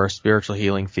field or spiritual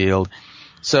healing field.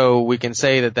 So we can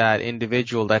say that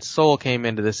individual, that soul, came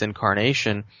into this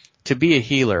incarnation to be a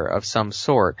healer of some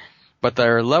sort, but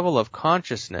their level of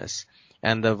consciousness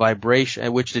and the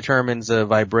vibration, which determines the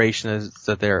vibration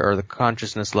or the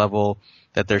consciousness level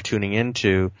that they're tuning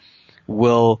into,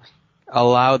 will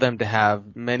allow them to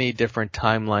have many different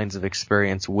timelines of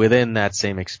experience within that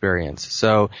same experience.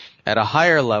 So at a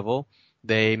higher level,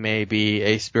 they may be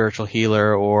a spiritual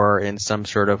healer or in some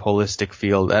sort of holistic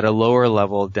field. At a lower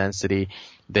level of density,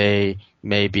 they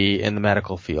may be in the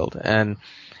medical field, and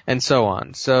so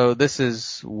on. So this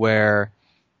is where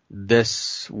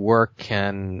this work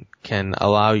can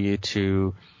allow you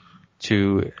to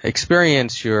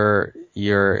experience your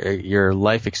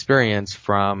life experience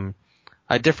from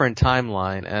a different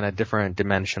timeline and a different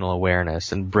dimensional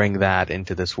awareness, and bring that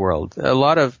into this world.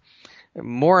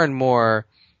 More and more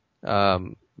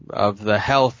of the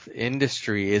health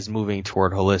industry is moving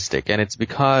toward holistic, and it's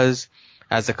because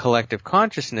as a collective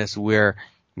consciousness we're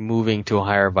moving to a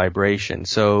higher vibration.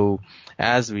 So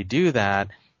as we do that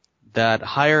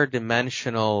higher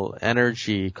dimensional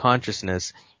energy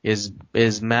consciousness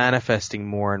is manifesting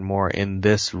more and more in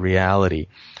this reality.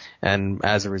 And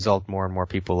as a result, more and more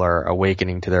people are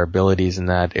awakening to their abilities in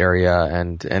that area.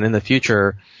 And in the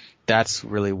future, that's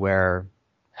really where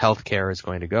healthcare is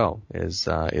going to go, is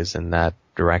in that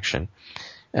direction.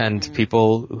 And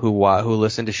people who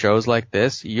listen to shows like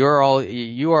this, you are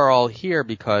all here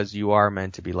because you are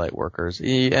meant to be light workers.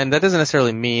 And that doesn't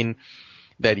necessarily mean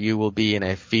that you will be in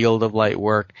a field of light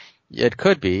work. It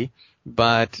could be,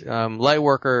 but light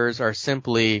workers are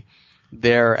simply,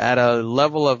 they're at a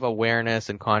level of awareness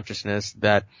and consciousness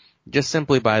that just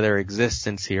simply by their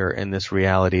existence here in this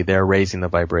reality, they're raising the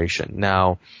vibration.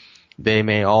 Now, they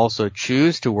may also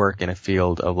choose to work in a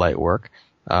field of light work,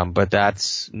 but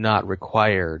that's not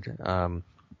required.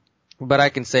 But I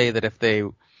can say that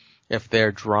if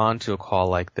they're drawn to a call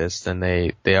like this, then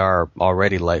they are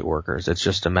already light workers. It's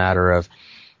just a matter of,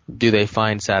 do they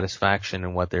find satisfaction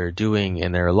in what they're doing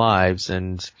in their lives?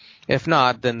 And if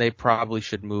not, then they probably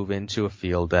should move into a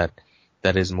field that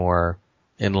is more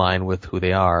in line with who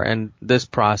they are. And this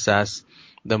process,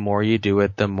 the more you do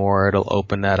it, the more it'll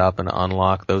open that up and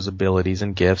unlock those abilities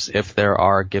and gifts, if there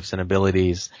are gifts and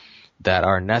abilities that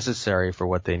are necessary for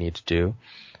what they need to do.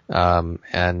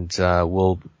 And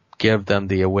will give them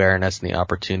the awareness and the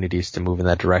opportunities to move in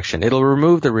that direction. It'll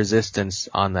remove the resistance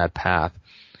on that path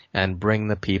and bring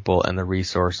the people and the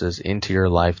resources into your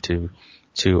life to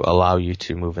allow you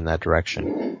to move in that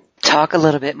direction. Talk a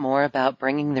little bit more about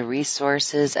bringing the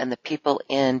resources and the people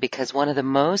in, because one of the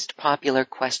most popular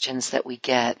questions that we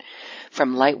get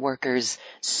from light workers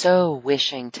so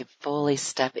wishing to fully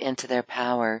step into their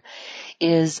power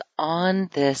is on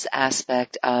this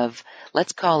aspect of,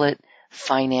 let's call it,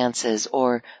 finances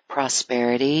or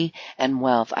prosperity and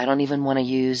wealth. I don't even want to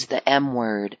use the M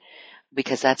word,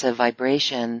 because that's a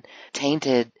vibration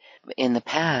tainted in the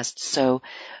past. So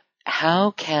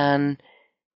how can,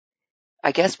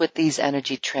 I guess with these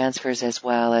energy transfers as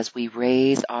well, as we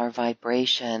raise our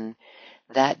vibration,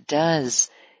 that does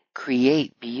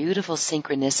create beautiful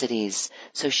synchronicities.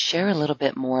 So share a little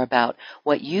bit more about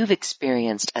what you've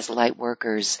experienced as light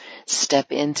workers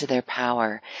step into their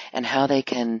power and how they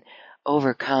can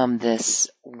overcome this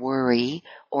worry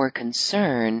or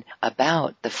concern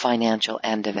about the financial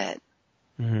end of it?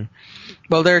 Mm-hmm.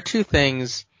 Well, there are two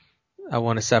things I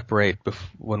want to separate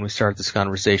when we start this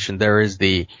conversation. There is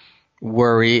the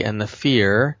worry and the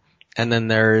fear, and then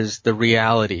there's the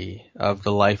reality of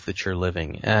the life that you're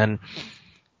living. And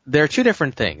there are two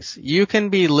different things. You can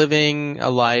be living a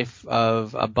life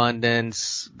of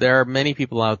abundance. There are many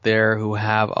people out there who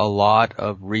have a lot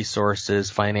of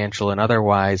resources, financial and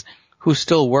otherwise, who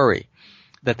still worry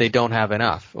that they don't have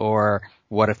enough, or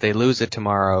what if they lose it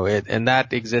tomorrow? And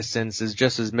that existence is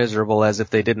just as miserable as if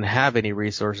they didn't have any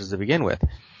resources to begin with.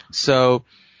 So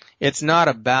it's not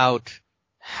about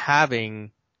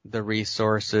having the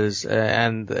resources,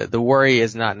 and the worry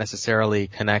is not necessarily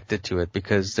connected to it,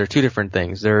 because they're two different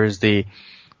things. There is there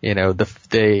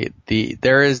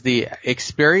is the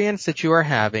experience that you are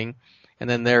having, and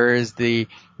then there is the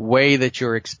way that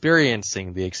you're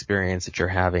experiencing the experience that you're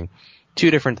having.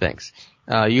 Two different things.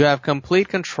 You have complete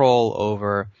control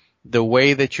over the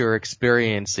way that you're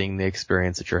experiencing the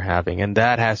experience that you're having, and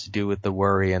that has to do with the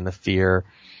worry and the fear.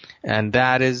 And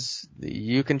that is,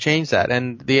 you can change that.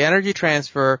 And the energy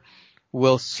transfer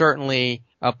will certainly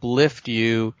uplift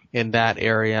you in that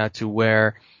area to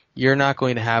where you're not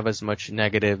going to have as much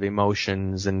negative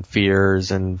emotions and fears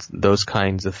and those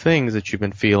kinds of things that you've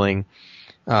been feeling.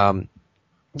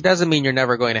 Doesn't mean you're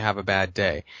never going to have a bad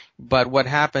day. But what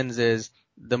happens is,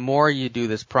 the more you do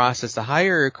this process, the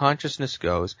higher your consciousness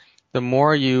goes, the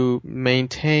more you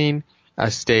maintain a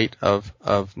state of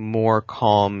more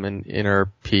calm and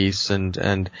inner peace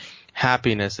and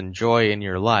happiness and joy in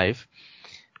your life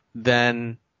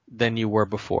than you were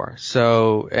before.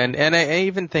 So, and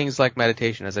even things like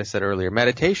meditation, as I said earlier,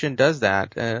 meditation does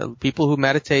that. People who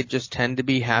meditate just tend to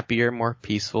be happier, more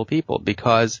peaceful people,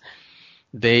 because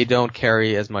they don't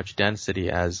carry as much density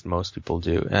as most people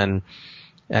do.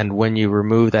 And when you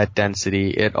remove that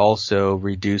density, it also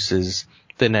reduces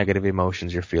the negative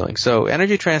emotions you're feeling. So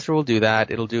energy transfer will do that.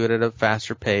 It'll do it at a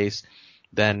faster pace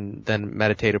than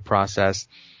meditative process.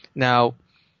 Now,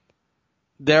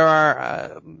 there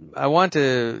are, I want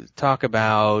to talk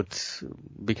about,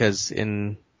 because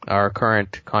in our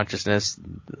current consciousness,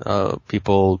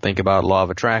 people think about law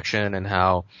of attraction and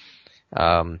how,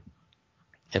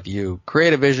 if you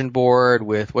create a vision board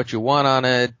with what you want on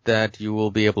it, that you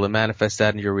will be able to manifest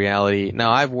that in your reality.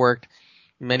 Now, I've worked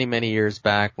many, many years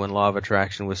back when law of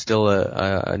attraction was still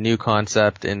a new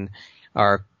concept in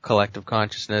our collective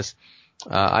consciousness.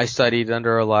 I studied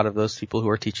under a lot of those people who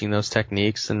are teaching those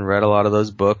techniques and read a lot of those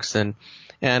books.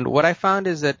 And what I found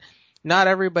is that not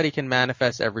everybody can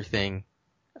manifest everything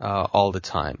all the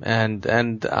time.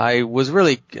 And I was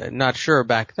really not sure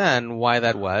back then why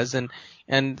that was.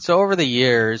 And so over the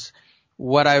years,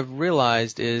 what I've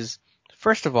realized is,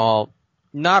 first of all,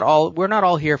 we're not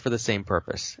all here for the same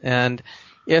purpose. And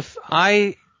if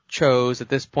I chose at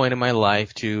this point in my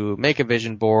life to make a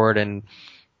vision board and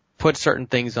put certain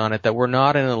things on it that were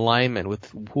not in alignment with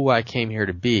who I came here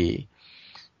to be,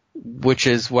 which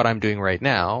is what I'm doing right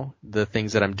now, the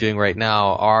things that I'm doing right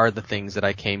now are the things that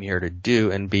I came here to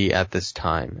do and be at this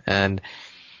time. And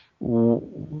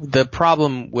the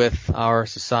problem with our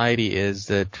society is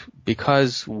that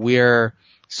because we're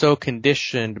so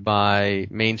conditioned by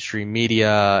mainstream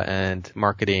media and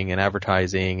marketing and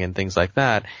advertising and things like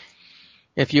that,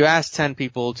 if you ask 10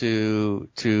 people to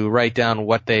write down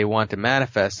what they want to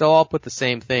manifest, they'll all put the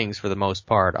same things for the most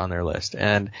part on their list.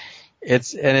 And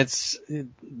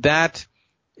that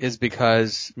is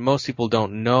because most people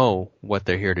don't know what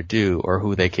they're here to do or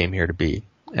who they came here to be.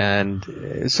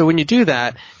 And so when you do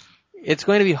that, it's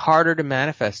going to be harder to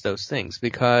manifest those things,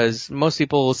 because most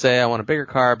people will say, I want a bigger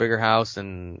car, a bigger house,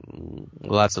 and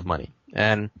lots of money.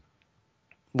 And,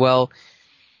 well,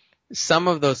 some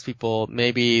of those people,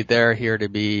 maybe they're here to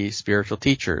be spiritual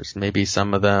teachers. Maybe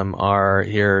some of them are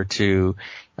here to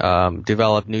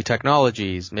develop new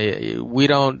technologies. They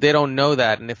don't know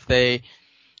that. And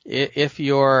if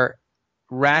your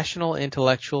rational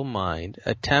intellectual mind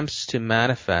attempts to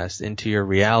manifest into your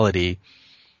reality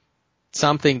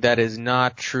something that is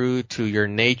not true to your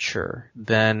nature,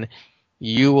 then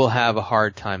you will have a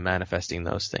hard time manifesting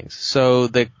those things. So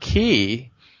the key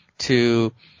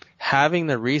to having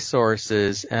the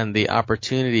resources and the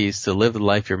opportunities to live the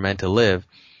life you're meant to live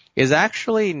is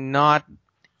actually not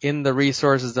in the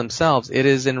resources themselves. It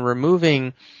is in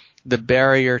removing the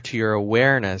barrier to your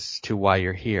awareness to why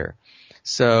you're here.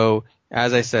 So,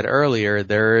 as I said earlier,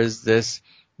 there is this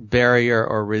barrier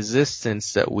or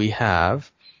resistance that we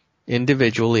have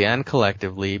individually and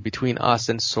collectively between us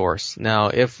and source. Now,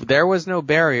 if there was no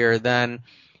barrier, then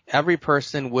every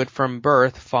person would from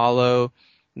birth follow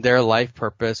their life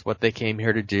purpose, what they came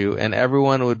here to do, and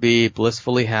everyone would be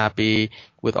blissfully happy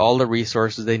with all the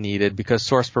resources they needed because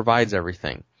Source provides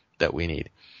everything that we need.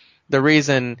 The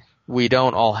reason we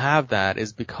don't all have that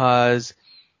is because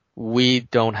we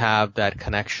don't have that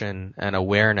connection and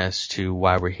awareness to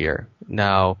why we're here.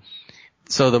 Now,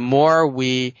 so the more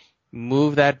we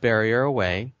move that barrier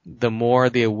away, the more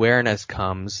the awareness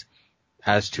comes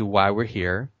as to why we're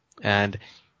here, and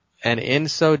in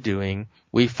so doing,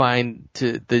 we find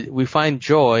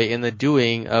joy in the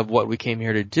doing of what we came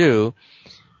here to do.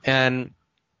 And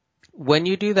when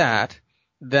you do that,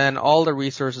 then all the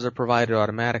resources are provided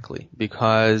automatically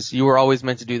because you were always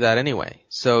meant to do that anyway.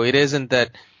 So it isn't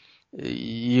that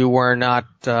you were not,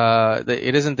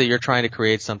 it isn't that you're trying to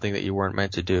create something that you weren't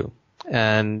meant to do.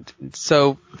 And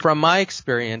so from my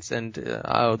experience and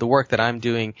the work that I'm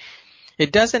doing,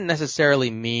 it doesn't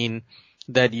necessarily mean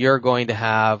that you're going to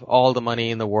have all the money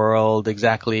in the world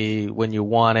exactly when you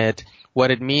want it.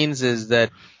 What it means is that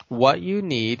what you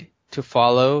need to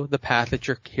follow the path that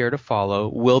you're here to follow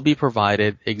will be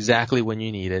provided exactly when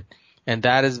you need it. And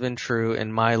that has been true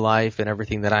in my life and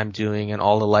everything that I'm doing and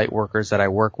all the light workers that I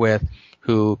work with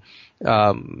who,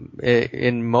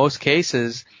 in most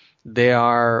cases, they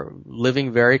are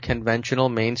living very conventional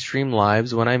mainstream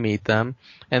lives when I meet them,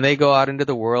 and they go out into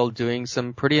the world doing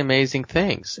some pretty amazing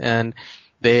things, and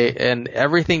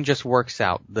everything just works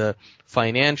out. The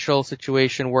financial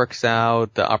situation works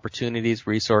out, the opportunities,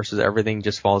 resources, everything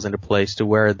just falls into place to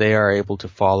where they are able to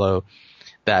follow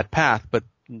that path.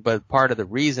 But part of the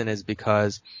reason is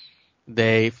because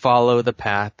they follow the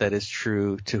path that is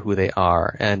true to who they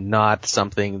are and not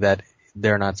something that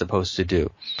they're not supposed to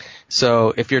do.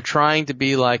 So if you're trying to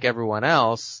be like everyone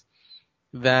else,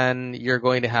 then you're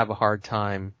going to have a hard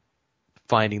time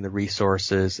finding the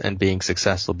resources and being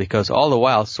successful because all the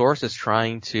while Source is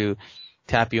trying to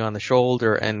tap you on the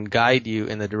shoulder and guide you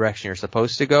in the direction you're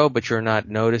supposed to go, but you're not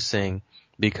noticing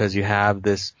because you have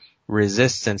this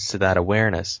resistance to that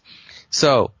awareness.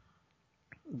 So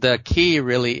the key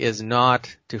really is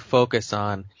not to focus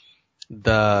on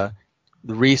the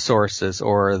resources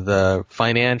or the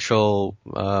financial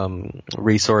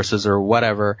resources or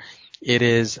whatever. It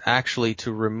is actually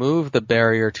to remove the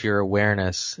barrier to your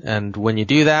awareness. And when you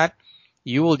do that,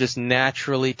 you will just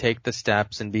naturally take the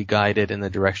steps and be guided in the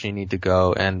direction you need to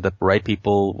go, and the right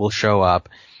people will show up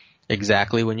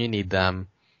exactly when you need them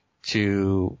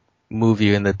to move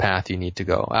you in the path you need to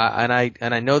go. And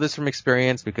I know this from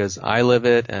experience because I live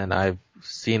it and I've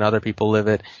seen other people live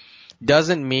it.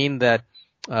 Doesn't mean that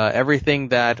everything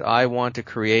that I want to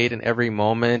create in every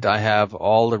moment, I have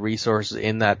all the resources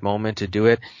in that moment to do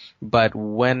it. But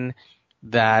the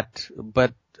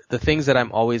things that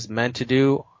I'm always meant to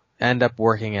do end up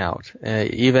working out,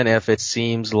 even if it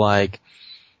seems like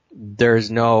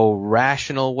there's no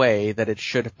rational way that it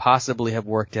should possibly have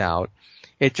worked out.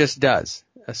 It just does.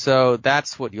 So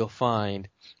that's what you'll find.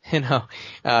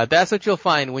 That's what you'll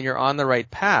find when you're on the right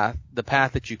path, the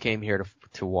path that you came here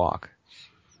to walk.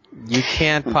 You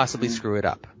can't possibly screw it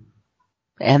up.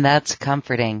 And that's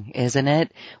comforting, isn't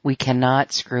it? We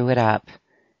cannot screw it up.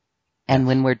 And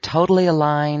when we're totally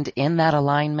aligned in that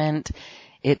alignment,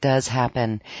 it does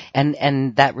happen.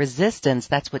 And that resistance,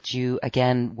 that's what you,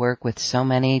 again, work with so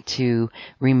many to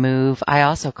remove. I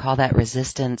also call that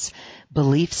resistance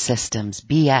belief systems,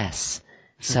 BS.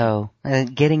 So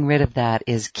getting rid of that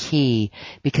is key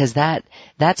because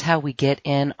that's how we get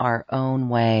in our own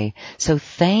way. So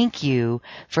thank you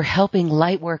for helping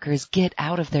light workers get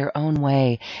out of their own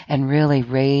way and really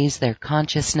raise their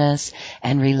consciousness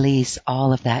and release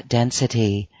all of that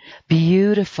density.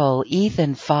 Beautiful.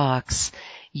 Ethan Fox,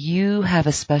 you have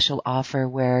a special offer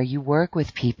where you work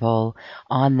with people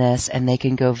on this and they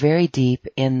can go very deep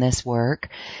in this work.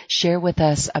 Share with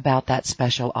us about that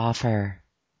special offer.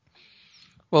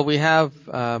 Well, we have,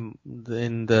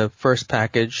 in the first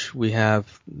package, we have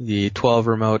the 12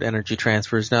 remote energy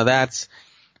transfers. Now that's,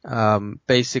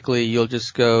 basically you'll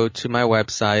just go to my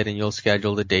website and you'll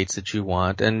schedule the dates that you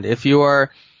want. And if you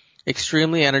are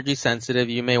extremely energy sensitive,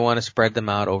 you may want to spread them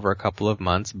out over a couple of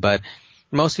months, but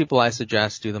most people I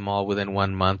suggest do them all within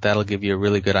 1 month. That'll give you a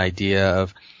really good idea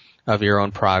of your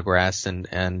own progress and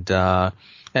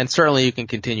certainly you can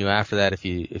continue after that if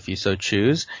you so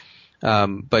choose.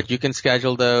 But you can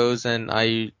schedule those, and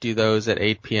I do those at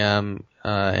 8 p.m.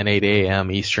 And 8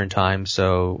 a.m. Eastern time,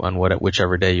 so on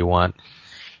whichever day you want.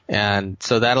 And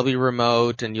so that'll be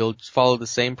remote, and you'll follow the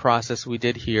same process we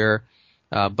did here,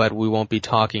 but we won't be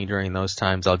talking during those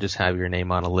times. I'll just have your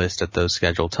name on a list at those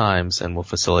scheduled times, and we'll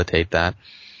facilitate that.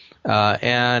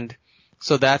 And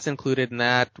so that's included in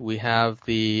that. We have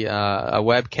a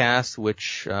webcast,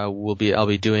 which I'll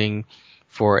be doing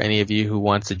for any of you who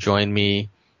wants to join me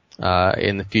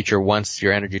in the future, once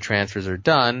your energy transfers are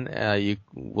done,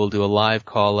 we'll do a live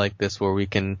call like this where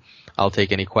I'll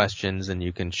take any questions and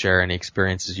you can share any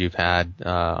experiences you've had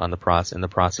in the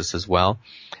process as well.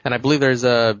 And I believe there's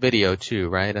a video too,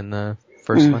 right? In the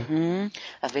first one?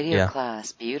 A video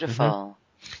class. Beautiful. Mm-hmm.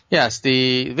 Yes,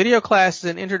 the video class is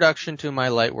an introduction to my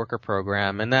Lightworker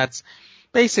program, and that's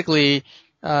basically,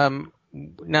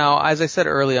 now, as I said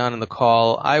early on in the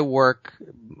call,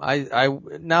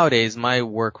 nowadays my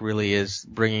work really is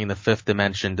bringing the fifth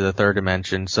dimension to the third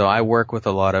dimension, so I work with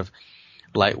a lot of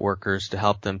Lightworkers to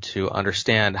help them to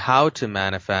understand how to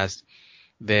manifest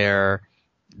their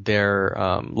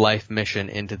life mission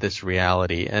into this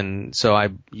reality. And so I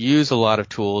use a lot of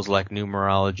tools like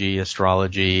numerology,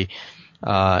 astrology,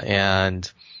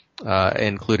 and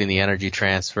including the energy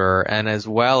transfer, and as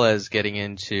well as getting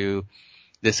into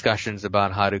discussions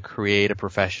about how to create a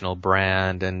professional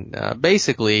brand. And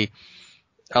basically,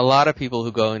 a lot of people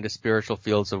who go into spiritual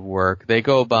fields of work, they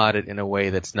go about it in a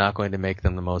way that's not going to make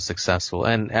them the most successful.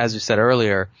 And as you said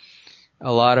earlier,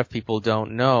 a lot of people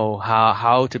don't know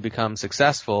how to become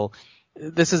successful.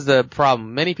 This is the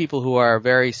problem. Many people who are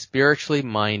very spiritually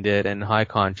minded and high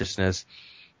consciousness,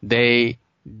 they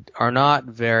are not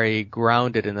very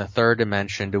grounded in the third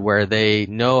dimension to where they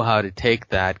know how to take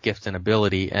that gift and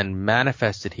ability and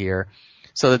manifest it here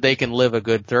so that they can live a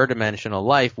good third dimensional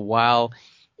life while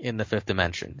in the fifth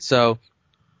dimension. So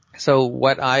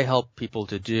what I help people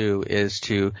to do is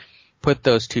to put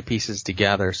those two pieces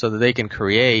together so that they can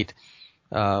create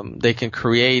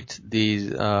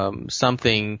these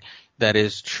something that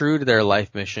is true to their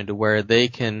life mission, to where they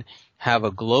can have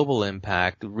a global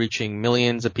impact, reaching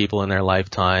millions of people in their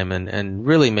lifetime and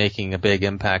really making a big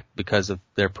impact because of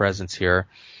their presence here,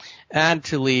 and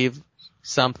to leave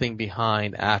something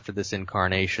behind after this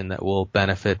incarnation that will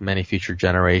benefit many future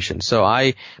generations. So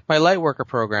my Lightworker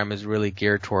program is really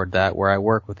geared toward that, where I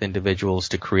work with individuals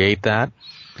to create that.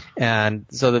 And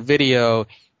so the video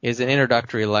is an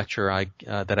introductory lecture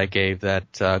that I gave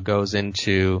that goes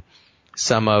into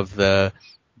some of the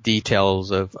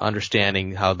details of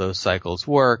understanding how those cycles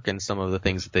work and some of the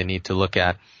things that they need to look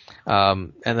at.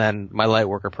 And then my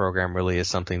Lightworker program really is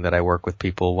something that I work with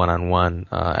people one-on-one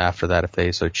after that if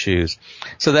they so choose.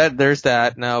 So there's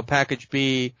that. Now, Package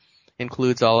B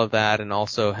includes all of that and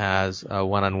also has a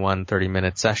one-on-one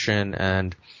 30-minute session.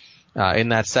 And in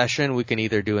that session, we can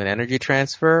either do an energy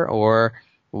transfer or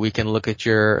we can look at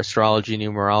your astrology,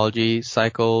 numerology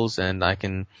cycles, and I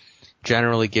can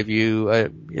generally give you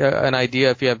an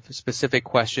idea if you have specific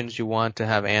questions you want to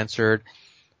have answered.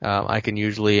 I can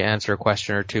usually answer a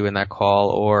question or two in that call,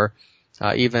 or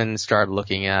even start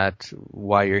looking at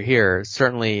why you're here.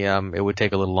 Certainly, it would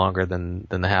take a little longer than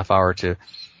the half hour to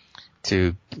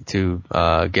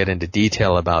get into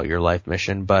detail about your life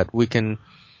mission, but we can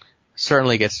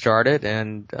certainly get started.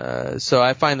 And so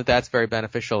I find that that's very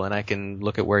beneficial, and I can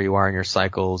look at where you are in your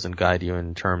cycles and guide you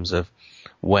in terms of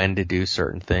when to do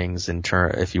certain things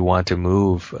if you want to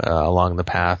move along the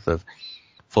path of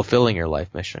fulfilling your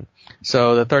life mission.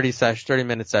 So the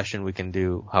 30-minute session we can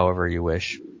do however you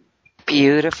wish.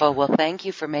 Beautiful. Well, thank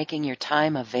you for making your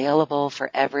time available for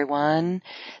everyone.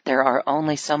 There are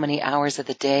only so many hours of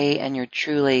the day, and you're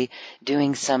truly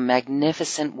doing some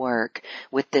magnificent work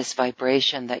with this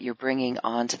vibration that you're bringing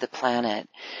onto the planet.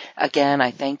 Again,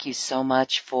 I thank you so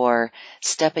much for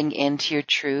stepping into your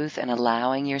truth and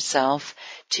allowing yourself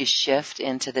to shift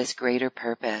into this greater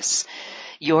purpose.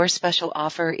 Your special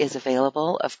offer is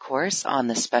available, of course, on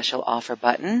the special offer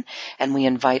button, and we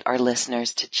invite our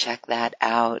listeners to check that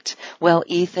out. Well,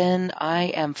 Ethan, I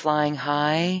am flying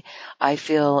high. I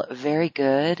feel very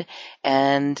good,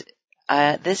 and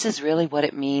this is really what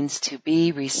it means to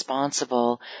be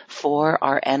responsible for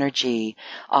our energy.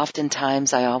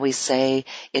 Oftentimes, I always say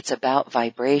it's about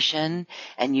vibration,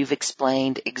 and you've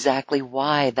explained exactly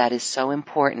why that is so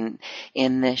important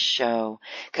in this show.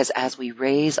 Because as we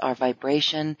raise our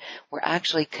vibration, we're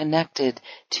actually connected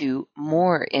to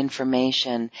more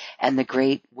information and the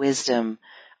great wisdom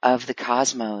of the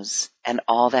cosmos and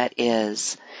all that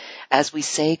is. As we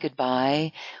say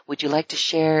goodbye, would you like to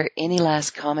share any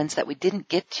last comments that we didn't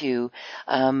get to,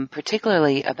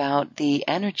 particularly about the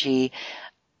energy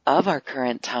of our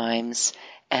current times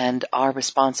and our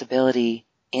responsibility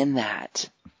in that?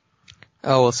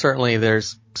 Oh, well, certainly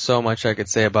there's so much I could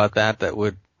say about that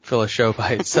would fill a show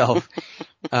by itself.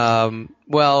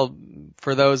 Well,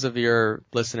 for those of your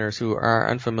listeners who are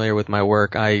unfamiliar with my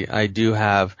work, I do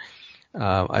have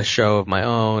a show of my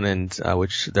own, and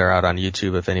which they're out on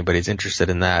YouTube if anybody's interested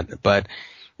in that. But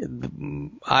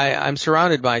I'm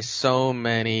surrounded by so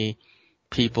many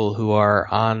people who are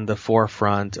on the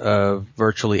forefront of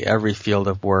virtually every field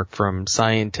of work, from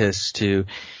scientists to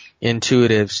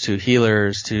intuitives to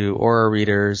healers to aura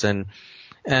readers, and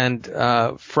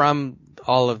from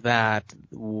all of that,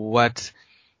 what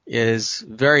is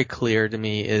very clear to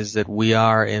me is that we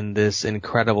are in this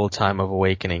incredible time of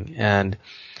awakening, and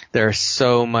there's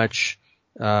so many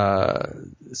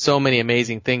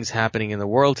amazing things happening in the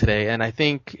world today. And I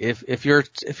think if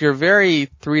you're very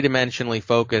three-dimensionally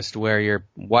focused, where you're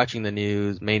watching the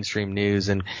news, mainstream news,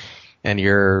 and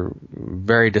you're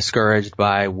very discouraged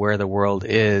by where the world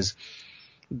is,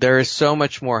 there is so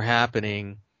much more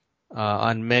happening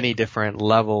on many different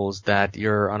levels that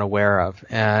you're unaware of.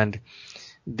 And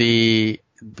we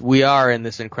are in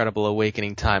this incredible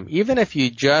awakening time. Even if you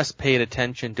just paid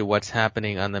attention to what's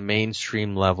happening on the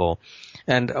mainstream level.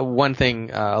 And one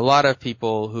thing, a lot of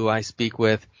people who I speak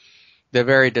with, they're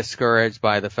very discouraged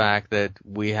by the fact that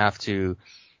we have to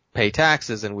pay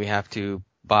taxes and we have to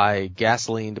buy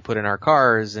gasoline to put in our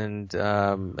cars and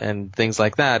things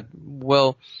like that.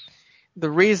 Well,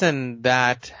 the reason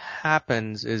that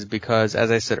happens is because,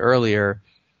 as I said earlier,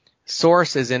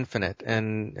 Source is infinite,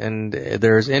 and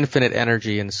there's infinite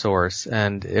energy in Source.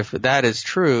 And if that is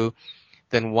true,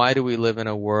 then why do we live in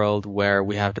a world where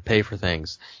we have to pay for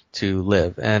things to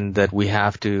live, and that we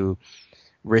have to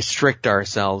restrict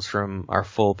ourselves from our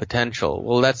full potential?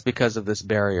 Well, that's because of this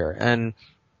barrier. And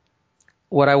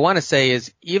what I want to say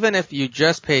is, even if you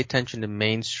just pay attention to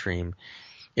mainstream,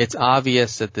 it's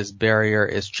obvious that this barrier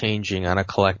is changing on a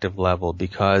collective level,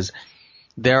 because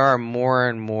there are more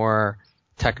and more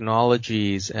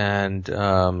technologies and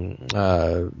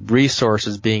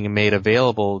resources being made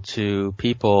available to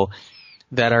people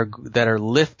that are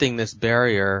lifting this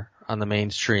barrier on the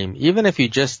mainstream. Even if you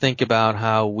just think about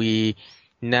how we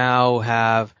now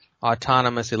have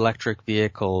autonomous electric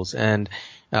vehicles, and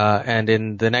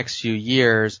in the next few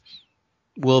years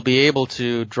we'll be able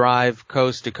to drive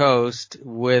coast to coast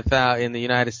in the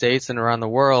United States and around the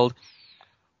world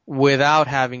without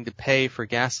having to pay for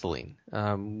gasoline,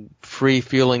 free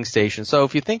fueling stations. So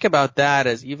if you think about that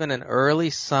as even an early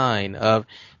sign of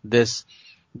this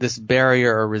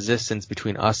barrier or resistance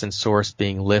between us and Source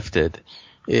being lifted,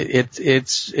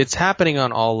 it's happening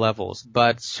on all levels,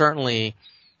 but certainly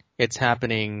it's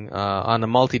happening on the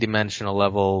multidimensional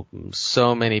level.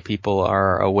 So many people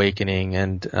are awakening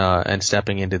and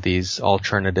stepping into these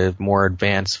alternative, more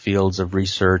advanced fields of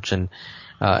research and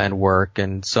work,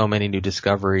 and so many new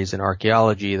discoveries in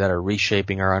archaeology that are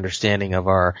reshaping our understanding of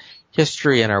our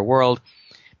history and our world.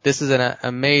 This is an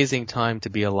amazing time to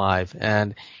be alive.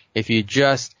 And if you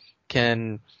just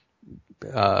can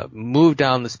move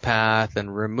down this path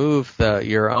and remove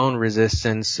your own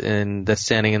resistance that's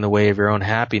standing in the way of your own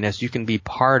happiness, you can be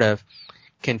part of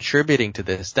contributing to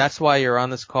this. That's why you're on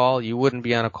this call. You wouldn't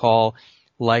be on a call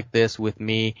like this with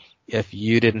me if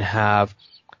you didn't have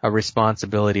a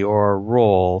responsibility or a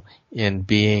role in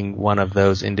being one of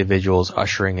those individuals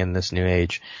ushering in this new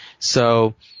age.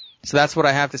 So that's what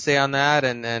I have to say on that,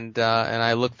 and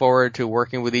I look forward to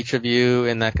working with each of you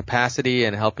in that capacity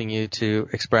and helping you to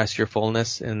express your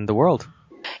fullness in the world.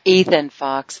 Ethan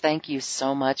Fox, thank you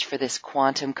so much for this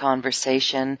quantum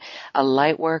conversation, a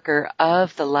light worker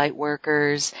of the light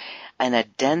workers, and a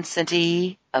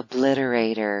density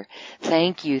obliterator.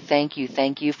 Thank you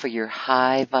for your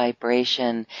high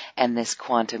vibration and this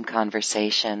quantum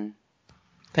conversation.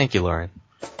 Thank you, Lauren.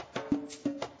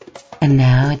 And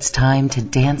now it's time to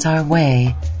dance our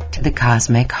way to the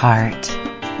cosmic heart.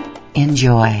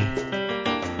 Enjoy.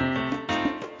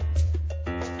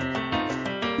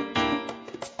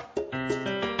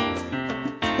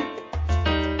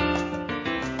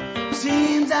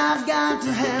 Seems I've got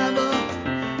to have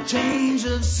a change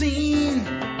of scene,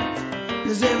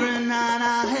 'cause every night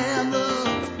I have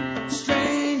the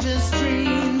strangest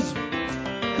dreams,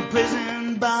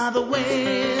 imprisoned by the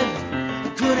way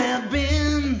it could have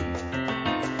been,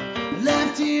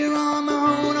 left here on my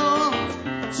own, or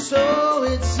so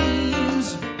it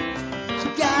seems.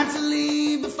 I've got to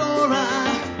leave before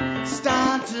I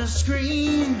start to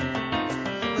scream,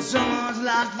 but someone's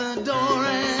locked the door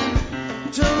and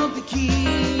took the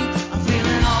key. I'm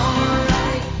feeling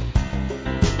alright.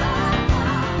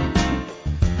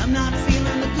 I'm not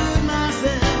feeling the good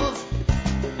myself.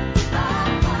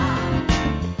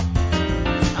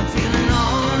 I'm feeling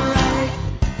alright.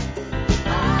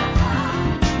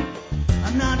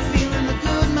 I'm not feeling the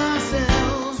good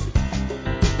myself.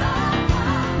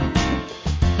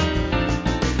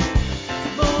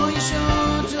 Boy, you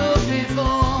sure took me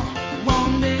for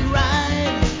one big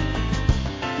ride.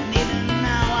 And even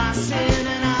now I sit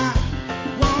and I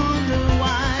wonder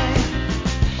why.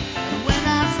 And when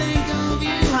I think of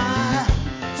you, I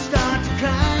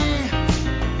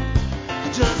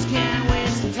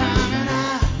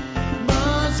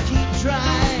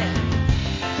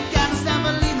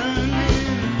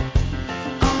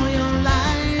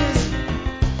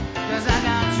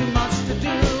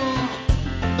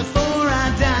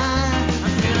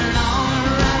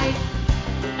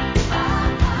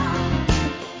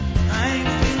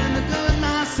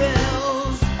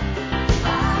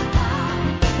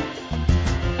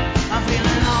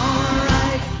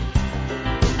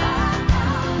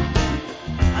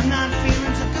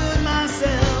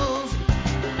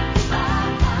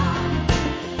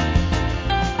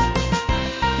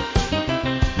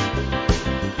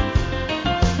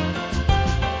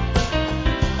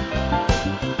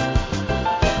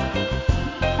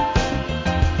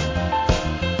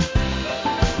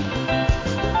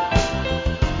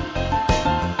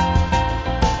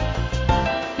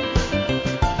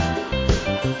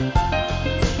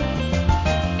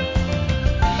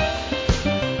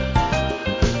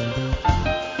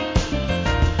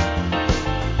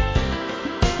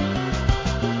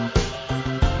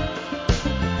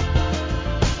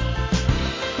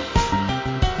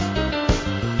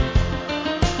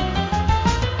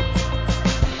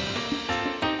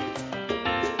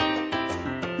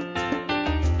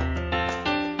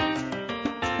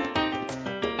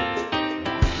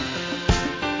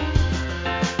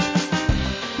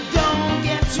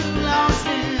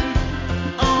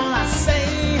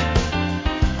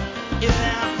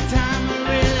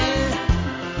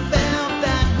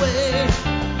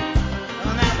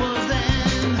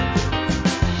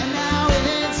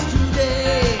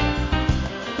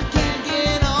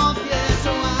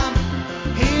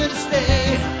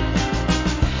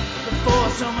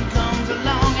someone comes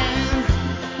along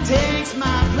and takes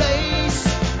my place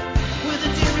with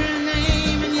a different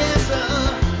name and yes,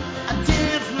 a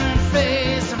different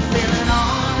face. I'm feeling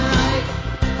alright.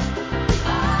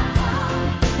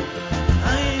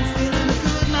 I ain't feeling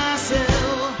good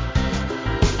myself.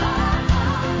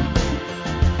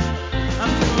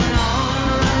 I'm doing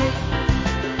alright.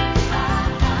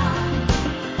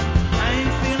 I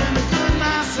ain't feeling good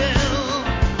myself.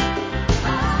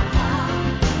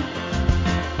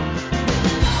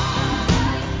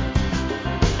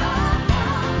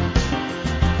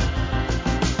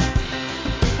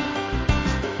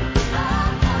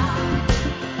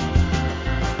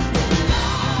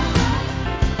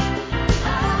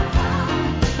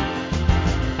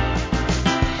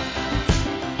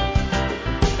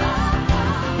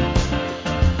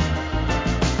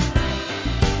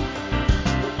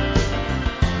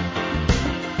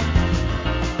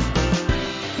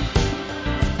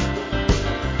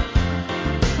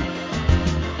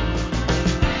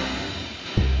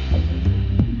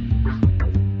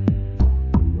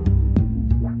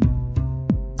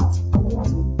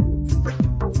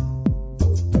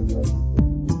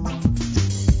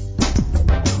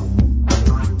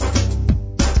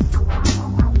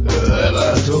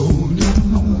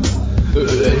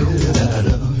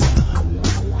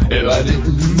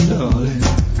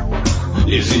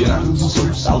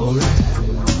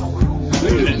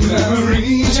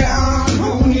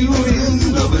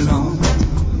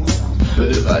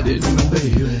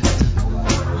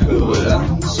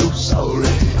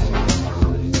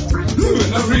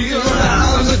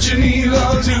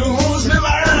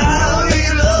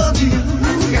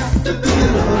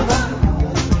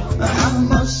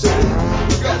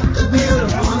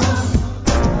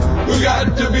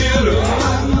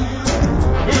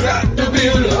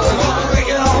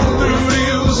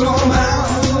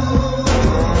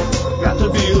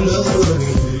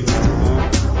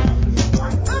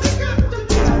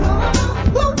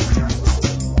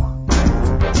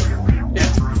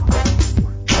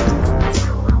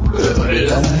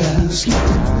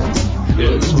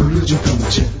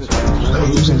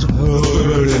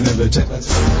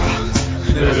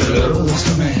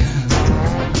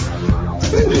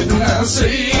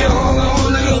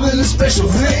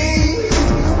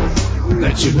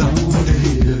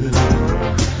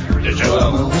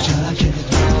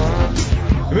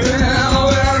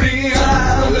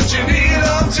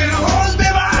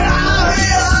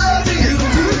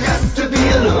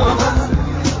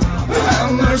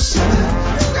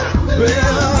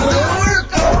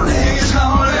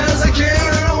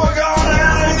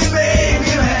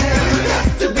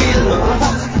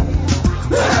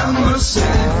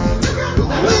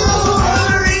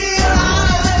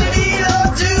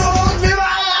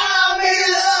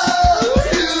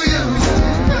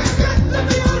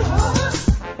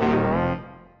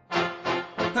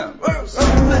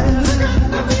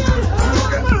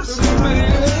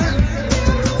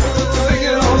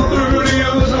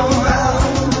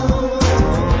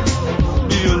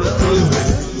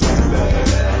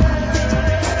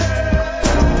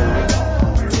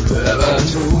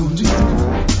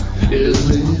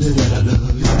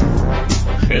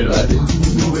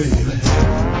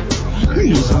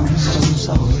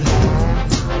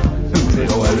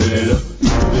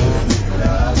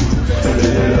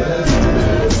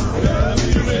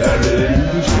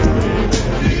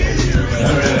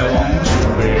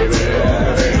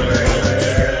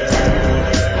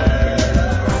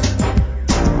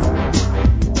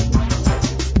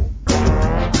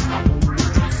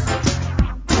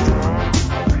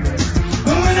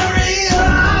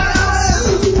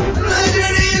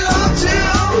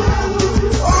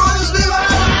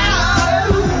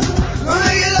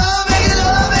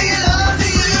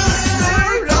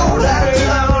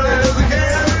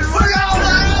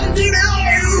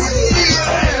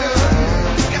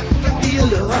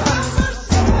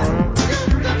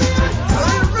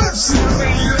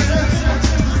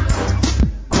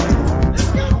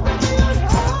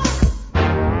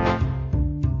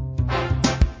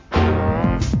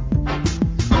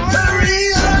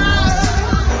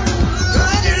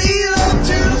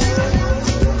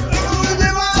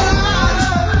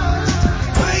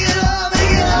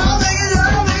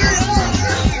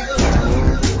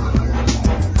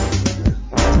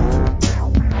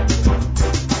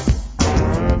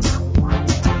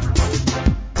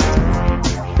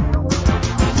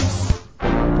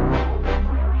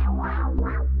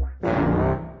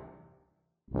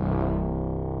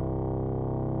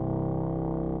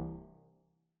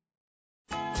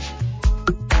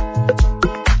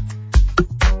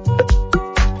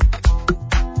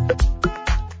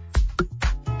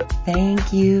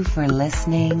 Thank you for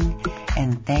listening,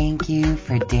 and thank you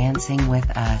for dancing with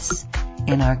us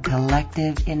in our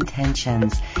collective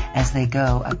intentions as they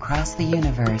go across the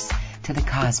universe to the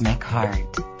cosmic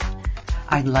heart.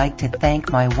 I'd like to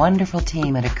thank my wonderful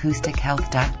team at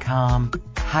AcousticHealth.com,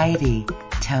 Heidi,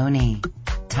 Tony,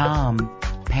 Tom,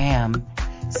 Pam,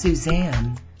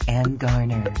 Suzanne, and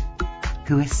Garner,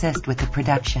 who assist with the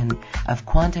production of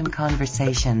Quantum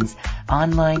Conversations,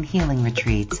 online healing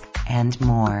retreats, and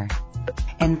more.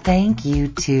 And thank you,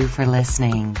 too, for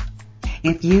listening.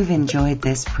 If you've enjoyed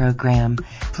this program,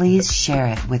 please share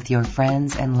it with your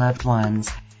friends and loved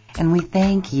ones. And we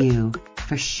thank you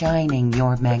for shining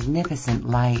your magnificent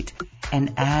light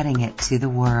and adding it to the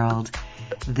world.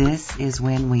 This is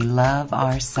when we love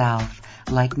ourselves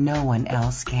like no one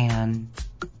else can.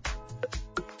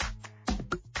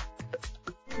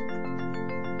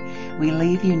 We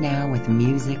leave you now with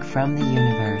music from the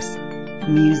universe.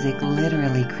 Music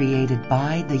literally created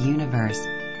by the universe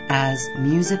as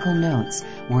musical notes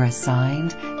were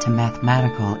assigned to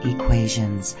mathematical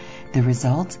equations. The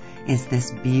result is this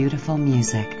beautiful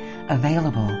music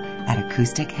available at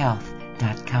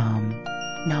AcousticHealth.com.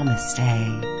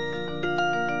 Namaste.